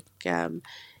 things like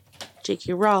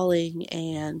J.K. Rowling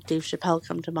and Dave Chappelle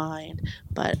come to mind,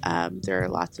 but there are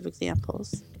lots of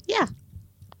examples. Yeah.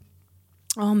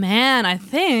 Oh man, I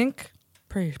think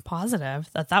pretty positive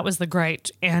that was the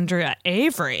great Andrea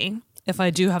Avery, if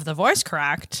I do have the voice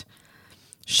correct.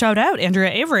 Shout out, Andrea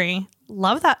Avery.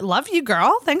 Love that. Love you,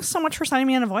 girl. Thanks so much for sending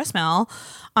me in a voicemail.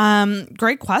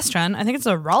 Great question. I think it's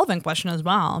a relevant question as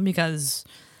well because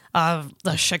of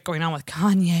the shit going on with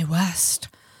Kanye West.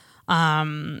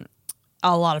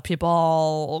 A lot of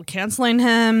people canceling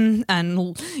him,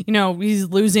 and, you know, he's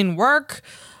losing work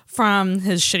from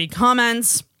his shitty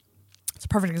comments. It's a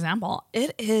perfect example.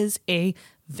 It is a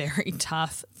very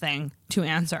tough thing to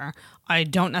answer. I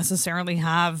don't necessarily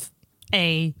have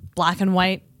a black and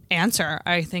white answer.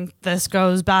 I think this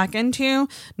goes back into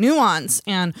nuance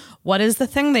and what is the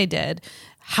thing they did?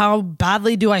 How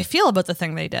badly do I feel about the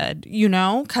thing they did? You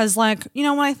know, because, like, you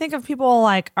know, when I think of people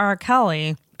like R.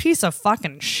 Kelly, piece of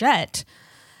fucking shit,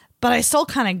 but I still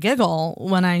kind of giggle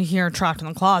when I hear Trapped in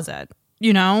the Closet.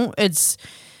 You know,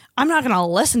 I'm not going to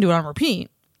listen to it on repeat.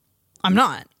 I'm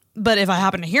not. But if I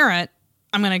happen to hear it,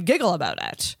 I'm going to giggle about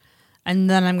it. And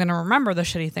then I'm going to remember the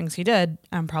shitty things he did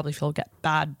and probably feel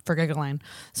bad for giggling.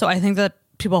 So I think that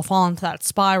people fall into that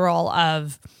spiral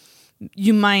of,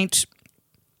 you might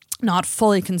not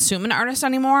fully consume an artist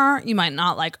anymore. You might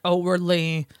not, like,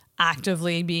 outwardly,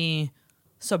 actively be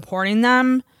supporting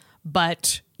them,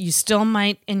 but you still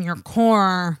might in your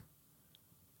core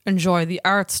enjoy the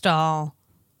art style,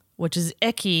 which is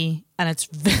icky, and it's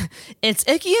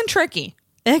icky and tricky.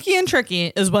 Icky and tricky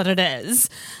is what it is.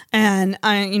 And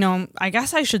I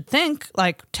guess I should think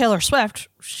like Taylor Swift,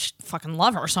 fucking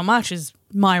love her so much, is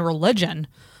my religion,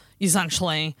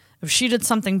 essentially. If she did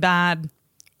something bad,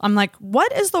 I'm like,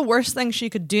 what is the worst thing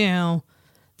she could do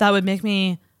that would make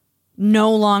me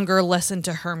no longer listen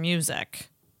to her music?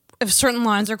 If certain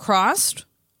lines are crossed,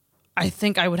 I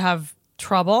think I would have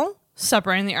trouble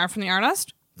separating the art from the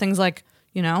artist. Things like,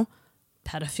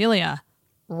 pedophilia,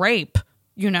 rape,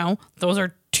 those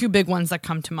are two big ones that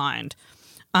come to mind.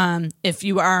 If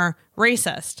you are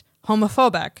racist,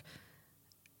 homophobic,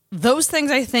 those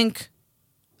things I think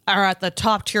are at the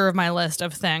top tier of my list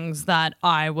of things that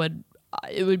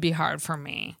it would be hard for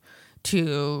me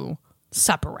to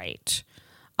separate.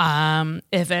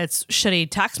 If it's shitty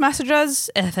text messages,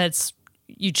 if it's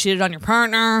you cheated on your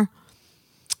partner,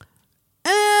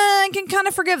 I can kind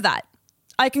of forgive that.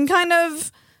 I can kind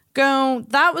of go,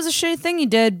 that was a shitty thing you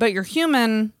did, but you're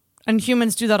human, and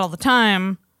humans do that all the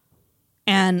time,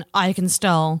 and I can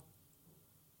still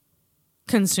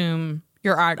consume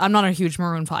your art. I'm not a huge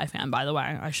Maroon 5 fan, by the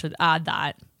way. I should add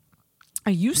that. I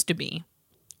used to be.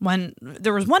 When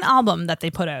there was one album that they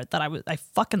put out that I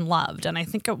fucking loved, and I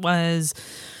think it was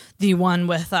the one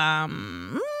with I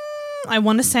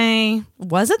want to say,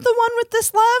 was it the one with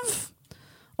This Love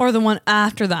or the one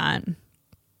after that?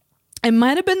 It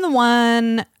might have been the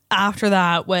one after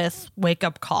that with Wake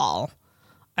Up Call.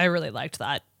 I really liked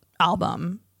that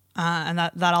album, and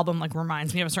that album like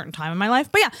reminds me of a certain time in my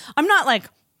life. But yeah, I'm not like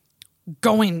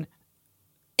going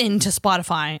into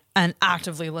Spotify and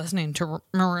actively listening to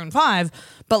Maroon 5,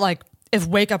 but like if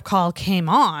Wake Up Call came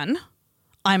on,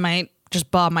 I might just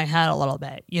bob my head a little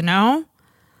bit, And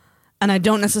I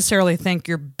don't necessarily think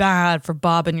you're bad for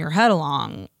bobbing your head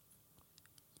along.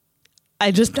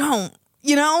 I just don't,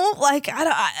 like this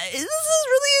is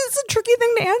really, it's a tricky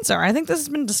thing to answer. I think this has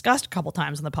been discussed a couple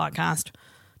times in the podcast,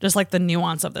 just like the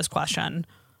nuance of this question.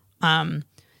 And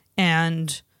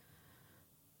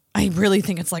I really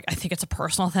think I think it's a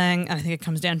personal thing, and I think it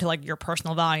comes down to like your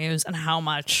personal values and how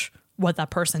much what that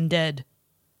person did,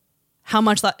 how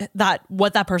much that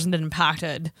what that person did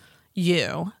impacted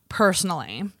you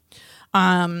personally.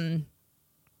 Because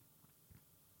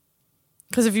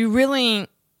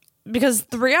because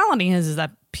the reality is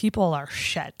that people are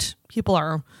shit. People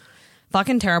are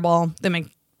fucking terrible. They make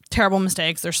terrible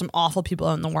mistakes. There's some awful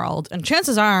people in the world, and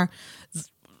chances are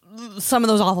some of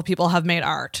those awful people have made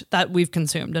art that we've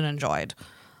consumed and enjoyed.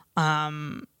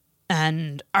 And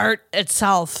art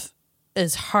itself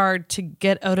is hard to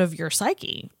get out of your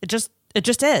psyche. It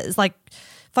just is. Like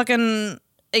fucking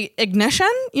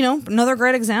Ignition, another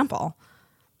great example.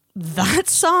 That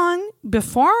song,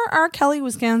 before R. Kelly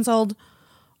was canceled,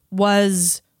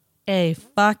 was a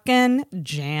fucking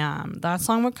jam. That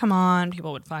song would come on,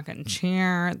 people would fucking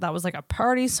cheer. That was like a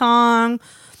party song.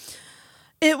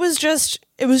 It was just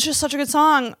such a good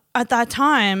song at that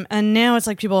time, and now it's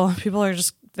like people are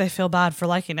just, they feel bad for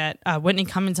liking it. Whitney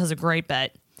Cummings has a great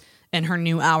bit in her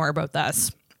new hour about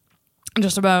this,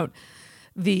 just about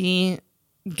the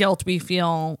guilt we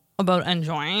feel about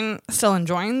still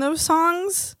enjoying those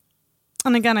songs.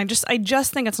 And again, I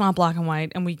just think it's not black and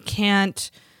white, and we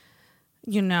can't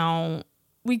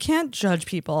judge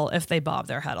people if they bob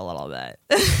their head a little bit,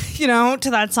 to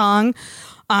that song.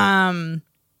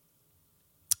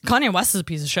 Kanye West is a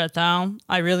piece of shit, though.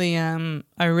 I really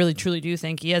truly do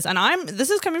think he is. And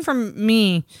this is coming from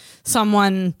me,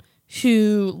 someone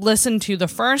who listened to the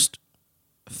first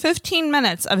 15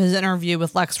 minutes of his interview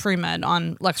with Lex Fridman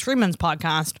on Lex Fridman's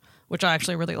podcast, which I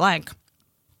actually really like.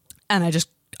 And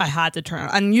I had to turn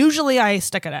it. And usually I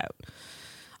stick it out.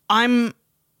 I'm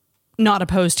not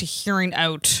opposed to hearing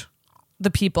out the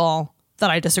people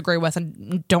that I disagree with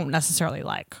and don't necessarily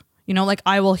like. Like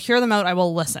I will hear them out. I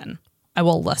will listen.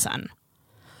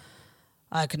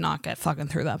 I could not get fucking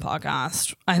through that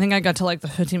podcast. I think I got to like the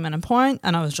 15-minute point,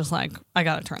 and I was just like, I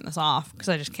gotta turn this off because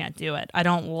I just can't do it. I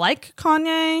don't like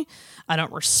Kanye. I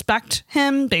don't respect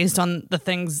him based on the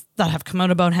things that have come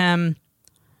out about him.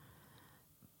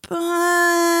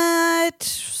 But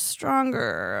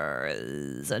Stronger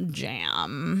is a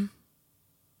jam.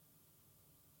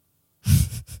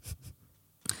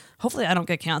 Hopefully I don't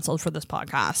get canceled for this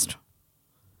podcast.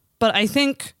 But I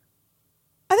think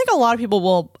a lot of people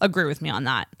will agree with me on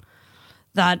that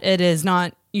it is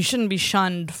not, you shouldn't be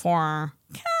shunned for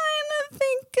kind of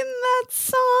thinking that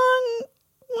song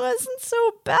wasn't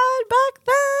so bad back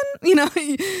then.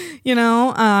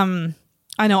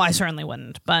 I know I certainly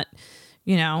wouldn't, but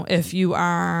if you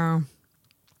are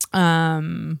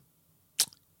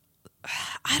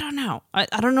I don't know. I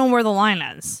don't know where the line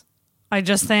is. I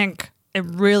just think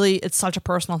it's such a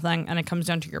personal thing, and it comes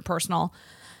down to your personal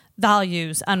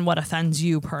values and what offends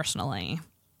you personally.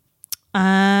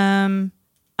 And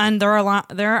there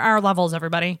are levels,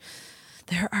 everybody.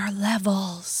 There are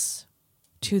levels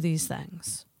to these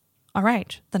things. All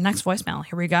right, the next voicemail.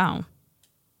 Here we go.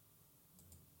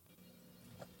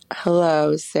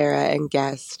 Hello, Sarah and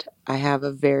guest. I have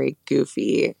a very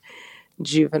goofy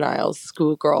juvenile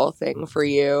schoolgirl thing for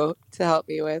you to help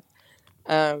me with.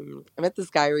 I met this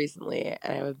guy recently, and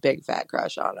I have a big fat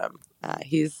crush on him.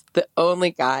 He's the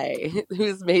only guy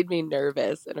who's made me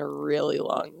nervous in a really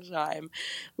long time,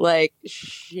 like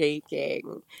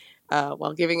shaking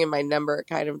while giving him my number,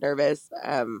 kind of nervous.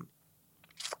 And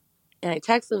I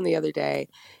texted him the other day,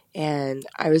 and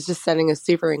I was just sending a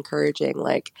super encouraging,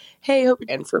 like, hey, hope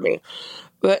you're in for me.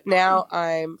 But now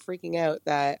I'm freaking out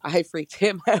that I freaked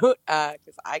him out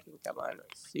because I can come on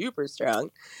super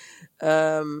strong.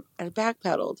 And I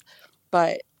backpedaled.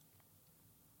 But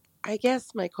I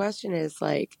guess my question is,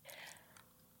 like,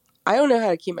 I don't know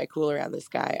how to keep my cool around this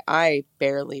guy. I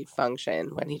barely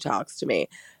function when he talks to me.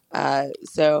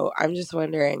 So I'm just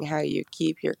wondering how you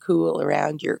keep your cool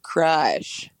around your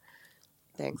crush.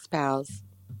 Thanks, pals.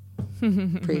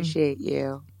 Appreciate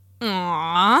you.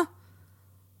 Aww.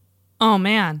 Oh,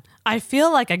 man. I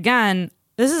feel like, again,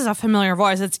 this is a familiar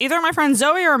voice. It's either my friend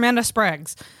Zoe or Amanda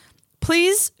Spriggs.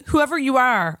 Please, whoever you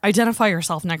are, identify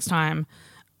yourself next time,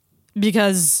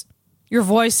 because your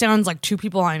voice sounds like two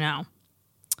people I know.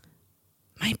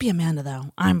 Might be Amanda,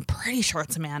 though. I'm pretty sure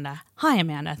it's Amanda. Hi,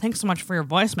 Amanda. Thanks so much for your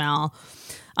voicemail.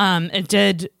 It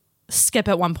did skip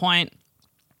at one point.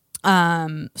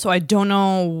 So I don't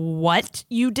know what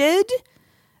you did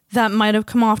that might have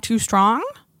come off too strong.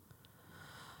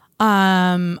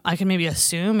 I can maybe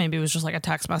assume maybe it was just like a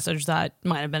text message that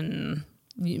might have been,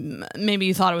 maybe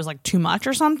you thought it was like too much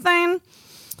or something.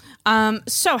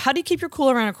 So how do you keep your cool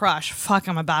around a crush? Fuck,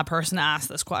 I'm a bad person to ask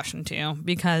this question to,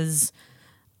 because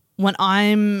when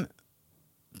I'm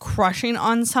crushing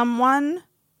on someone,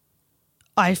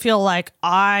 I feel like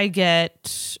I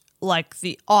get like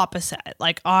the opposite.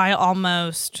 Like I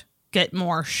almost get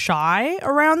more shy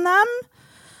around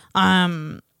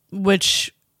them,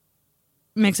 which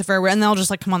makes it very weird. And they'll just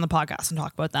like come on the podcast and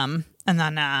talk about them, and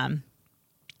then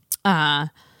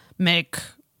make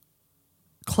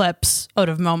clips out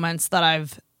of moments that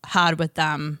I've had with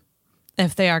them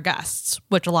if they are guests,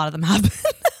 which a lot of them have been.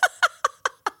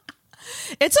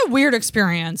 It's a weird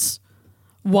experience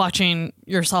watching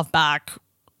yourself back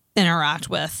interact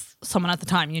with someone at the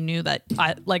time you knew that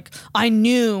I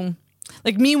knew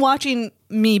me watching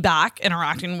me back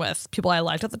interacting with people I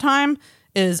liked at the time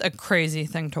is a crazy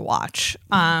thing to watch.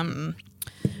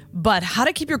 But how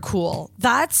to keep your cool,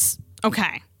 that's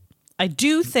okay. I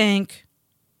do think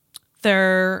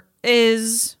there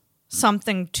is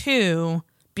something to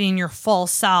being your full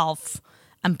self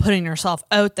and putting yourself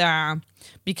out there,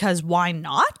 because why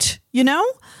not? You know,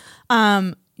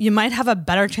 you might have a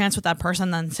better chance with that person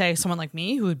than, say, someone like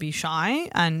me who would be shy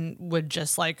and would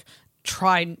just like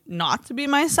try not to be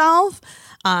myself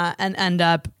and end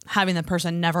up having the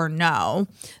person never know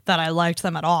that I liked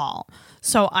them at all.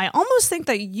 So I almost think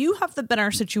that you have the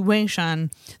better situation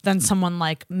than someone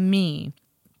like me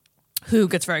who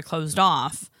gets very closed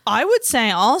off. I would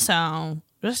say also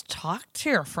just talk to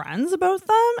your friends about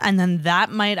them, and then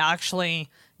that might actually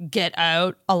get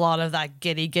out a lot of that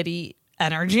giddy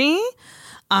energy.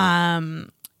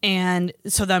 And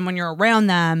so then when you're around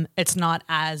them, it's not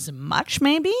as much,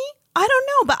 maybe. I don't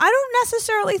know, but I don't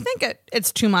necessarily think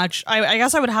it's too much. I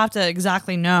guess I would have to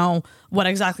exactly know what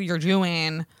exactly you're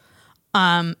doing,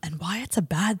 and why it's a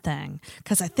bad thing.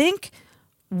 Because I think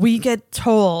we get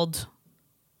told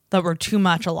that we're too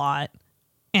much a lot.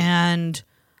 And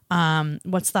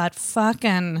what's that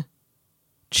fucking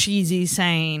cheesy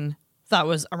saying that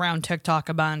was around TikTok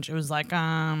a bunch? It was like,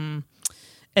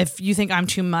 if you think I'm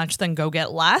too much, then go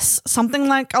get less. Something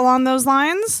like along those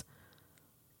lines.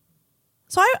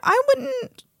 So I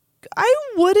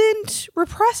wouldn't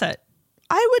repress it.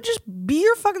 I would just be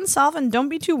your fucking self and don't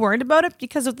be too worried about it,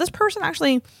 because if this person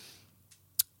actually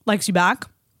likes you back,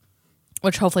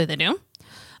 which hopefully they do,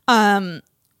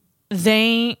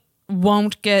 they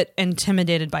won't get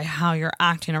intimidated by how you're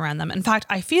acting around them. In fact,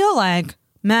 I feel like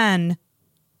men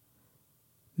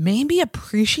maybe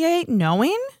appreciate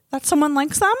knowing that someone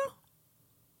likes them.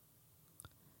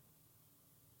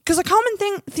 Because a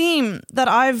common theme that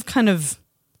I've kind of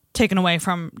taken away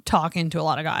from talking to a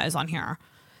lot of guys on here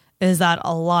is that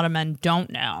a lot of men don't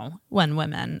know when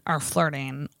women are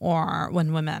flirting or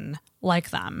when women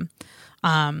like them.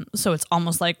 So it's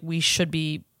almost like we should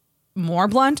be more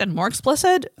blunt and more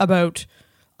explicit about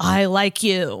I like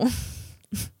you.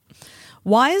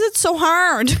 Why is it so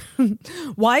hard?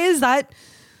 Why is that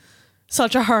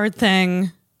such a hard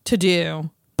thing to do?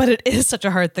 But it is such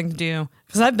a hard thing to do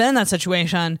because I've been in that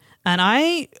situation and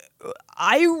I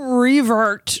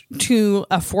revert to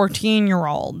a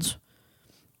 14-year-old.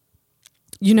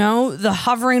 You know, the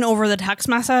hovering over the text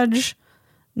message,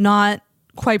 not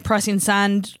quite pressing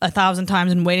send 1,000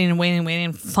 times and waiting and waiting and waiting.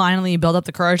 And finally, you build up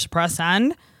the courage to press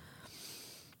send.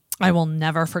 I will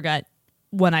never forget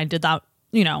when I did that,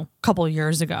 you know, a couple of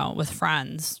years ago with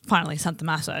friends. Finally sent the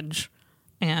message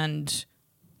and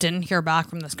didn't hear back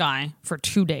from this guy for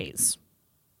 2 days.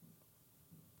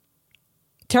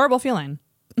 Terrible feeling.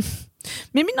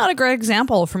 Maybe not a great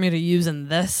example for me to use in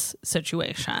this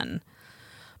situation,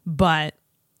 but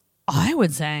I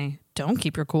would say don't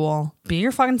keep your cool. Be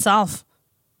your fucking self.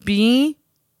 Be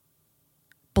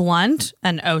blunt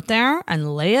and out there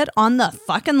and lay it on the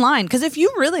fucking line. Because if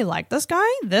you really like this guy,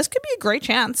 this could be a great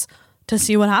chance to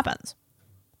see what happens.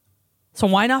 So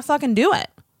why not fucking do it?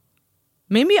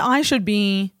 Maybe I should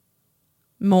be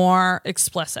more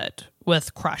explicit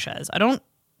with crushes. I don't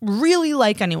really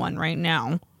like anyone right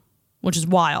now, which is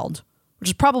wild, which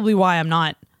is probably why I'm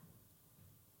not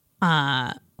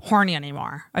horny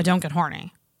anymore. I don't get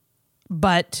horny,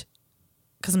 but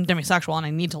because I'm demisexual and I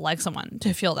need to like someone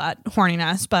to feel that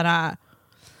horniness. But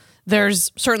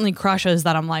there's certainly crushes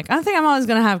that I'm like, I think I'm always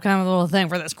going to have kind of a little thing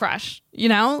for this crush, you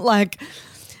know, like,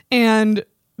 and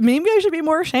maybe I should be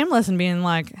more shameless and being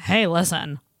like, hey,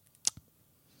 listen,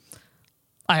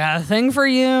 I got a thing for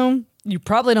you. You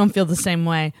probably don't feel the same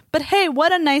way, but hey,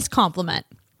 what a nice compliment.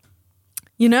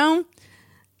 You know,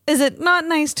 is it not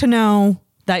nice to know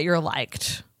that you're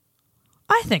liked?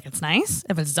 I think it's nice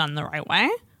if it's done the right way.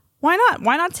 Why not?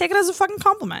 Why not take it as a fucking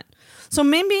compliment? So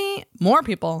maybe more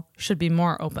people should be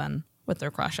more open with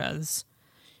their crushes.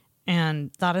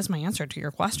 And that is my answer to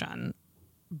your question.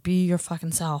 Be your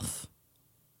fucking self.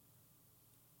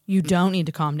 You don't need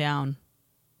to calm down.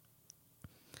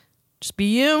 Just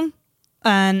be you,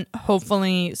 and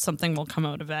hopefully something will come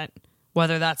out of it.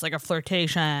 Whether that's like a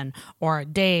flirtation or a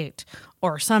date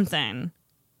or something.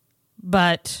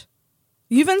 But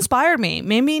you've inspired me.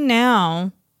 Maybe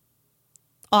now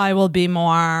I will be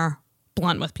more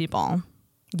blunt with people.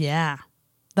 Yeah.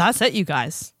 That's it, you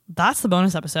guys. That's the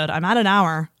bonus episode. I'm at an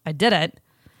hour. I did it.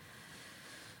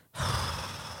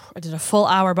 I did a full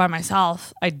hour by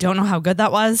myself. I don't know how good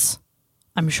that was.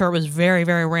 I'm sure it was very,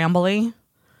 very rambly.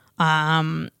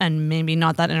 And maybe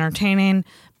not that entertaining.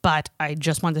 But I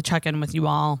just wanted to check in with you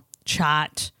all,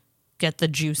 chat, get the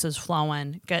juices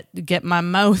flowing, get my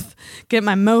mouth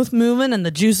moving and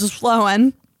the juices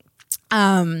flowing.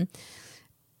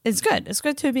 It's good. It's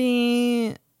good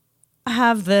to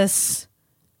have this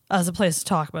as a place to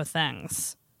talk about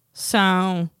things.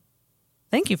 So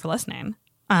thank you for listening.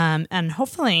 And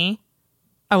hopefully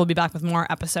I will be back with more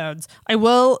episodes. I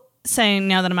will say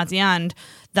now that I'm at the end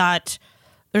that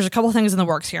there's a couple things in the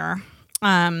works here.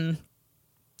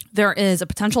 There is a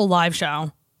potential live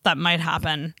show that might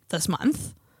happen this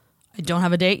month. I don't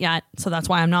have a date yet, so that's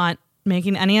why I'm not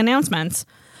making any announcements.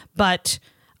 But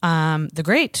the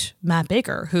great Matt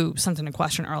Baker, who sent in a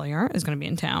question earlier, is going to be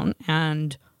in town.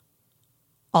 And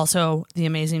also the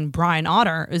amazing Brian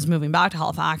Otter is moving back to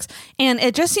Halifax. And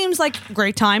it just seems like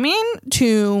great timing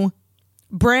to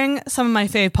bring some of my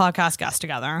fave podcast guests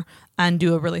together and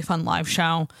do a really fun live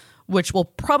show, which will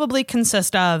probably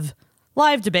consist of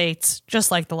live debates,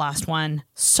 just like the last one.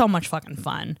 So much fucking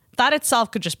fun. That itself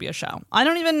could just be a show. I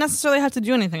don't even necessarily have to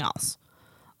do anything else.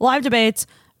 Live debates,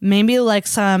 maybe like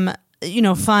some,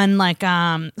 fun, like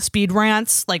speed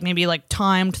rants, like maybe like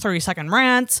timed 30-second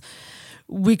rants.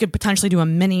 We could potentially do a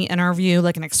mini interview,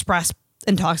 like an express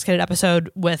intoxicated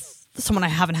episode with someone I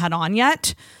haven't had on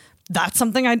yet. That's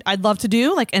something I'd love to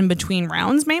do, like in between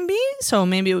rounds, maybe. So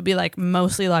maybe it would be like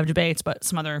mostly live debates, but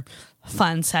some other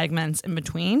fun segments in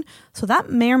between. So that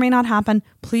may or may not happen.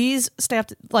 Please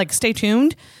stay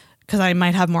tuned because I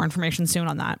might have more information soon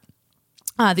on that.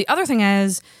 The other thing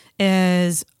is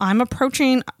I'm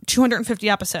approaching 250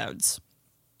 episodes.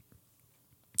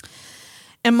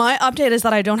 And my update is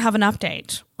that I don't have an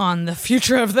update on the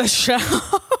future of this show.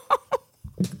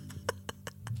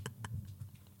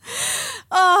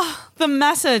 The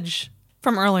message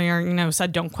from earlier,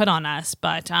 said don't quit on us,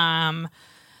 but I'm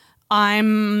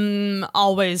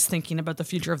always thinking about the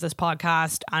future of this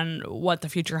podcast and what the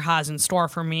future has in store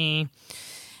for me.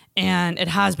 And it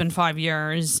has been 5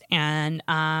 years, and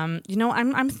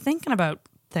I'm thinking about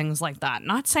things like that.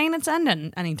 Not saying it's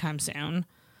ending anytime soon.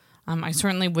 I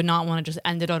certainly would not want to just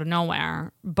end it out of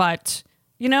nowhere, but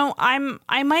I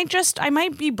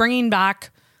might be bringing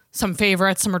back some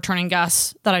favorites, some returning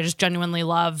guests that I just genuinely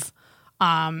love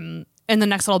in the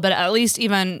next little bit, at least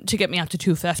even to get me up to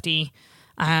 250.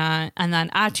 And then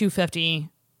at 250,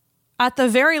 at the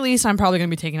very least, I'm probably going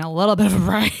to be taking a little bit of a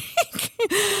break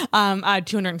at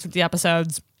 250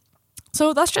 episodes.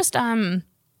 So that's just, a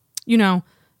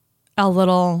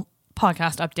little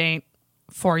podcast update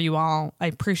for you all. I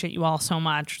appreciate you all so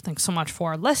much. Thanks so much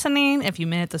for listening. If you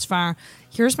made it this far,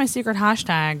 here's my secret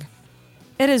hashtag.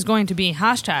 It is going to be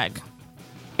hashtag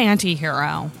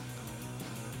antihero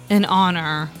in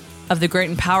honor of the great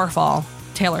and powerful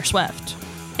Taylor Swift.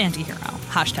 Antihero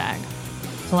hashtag.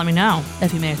 So let me know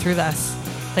if you made it through this.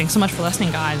 Thanks so much for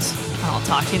listening, guys. I'll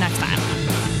talk to you next time.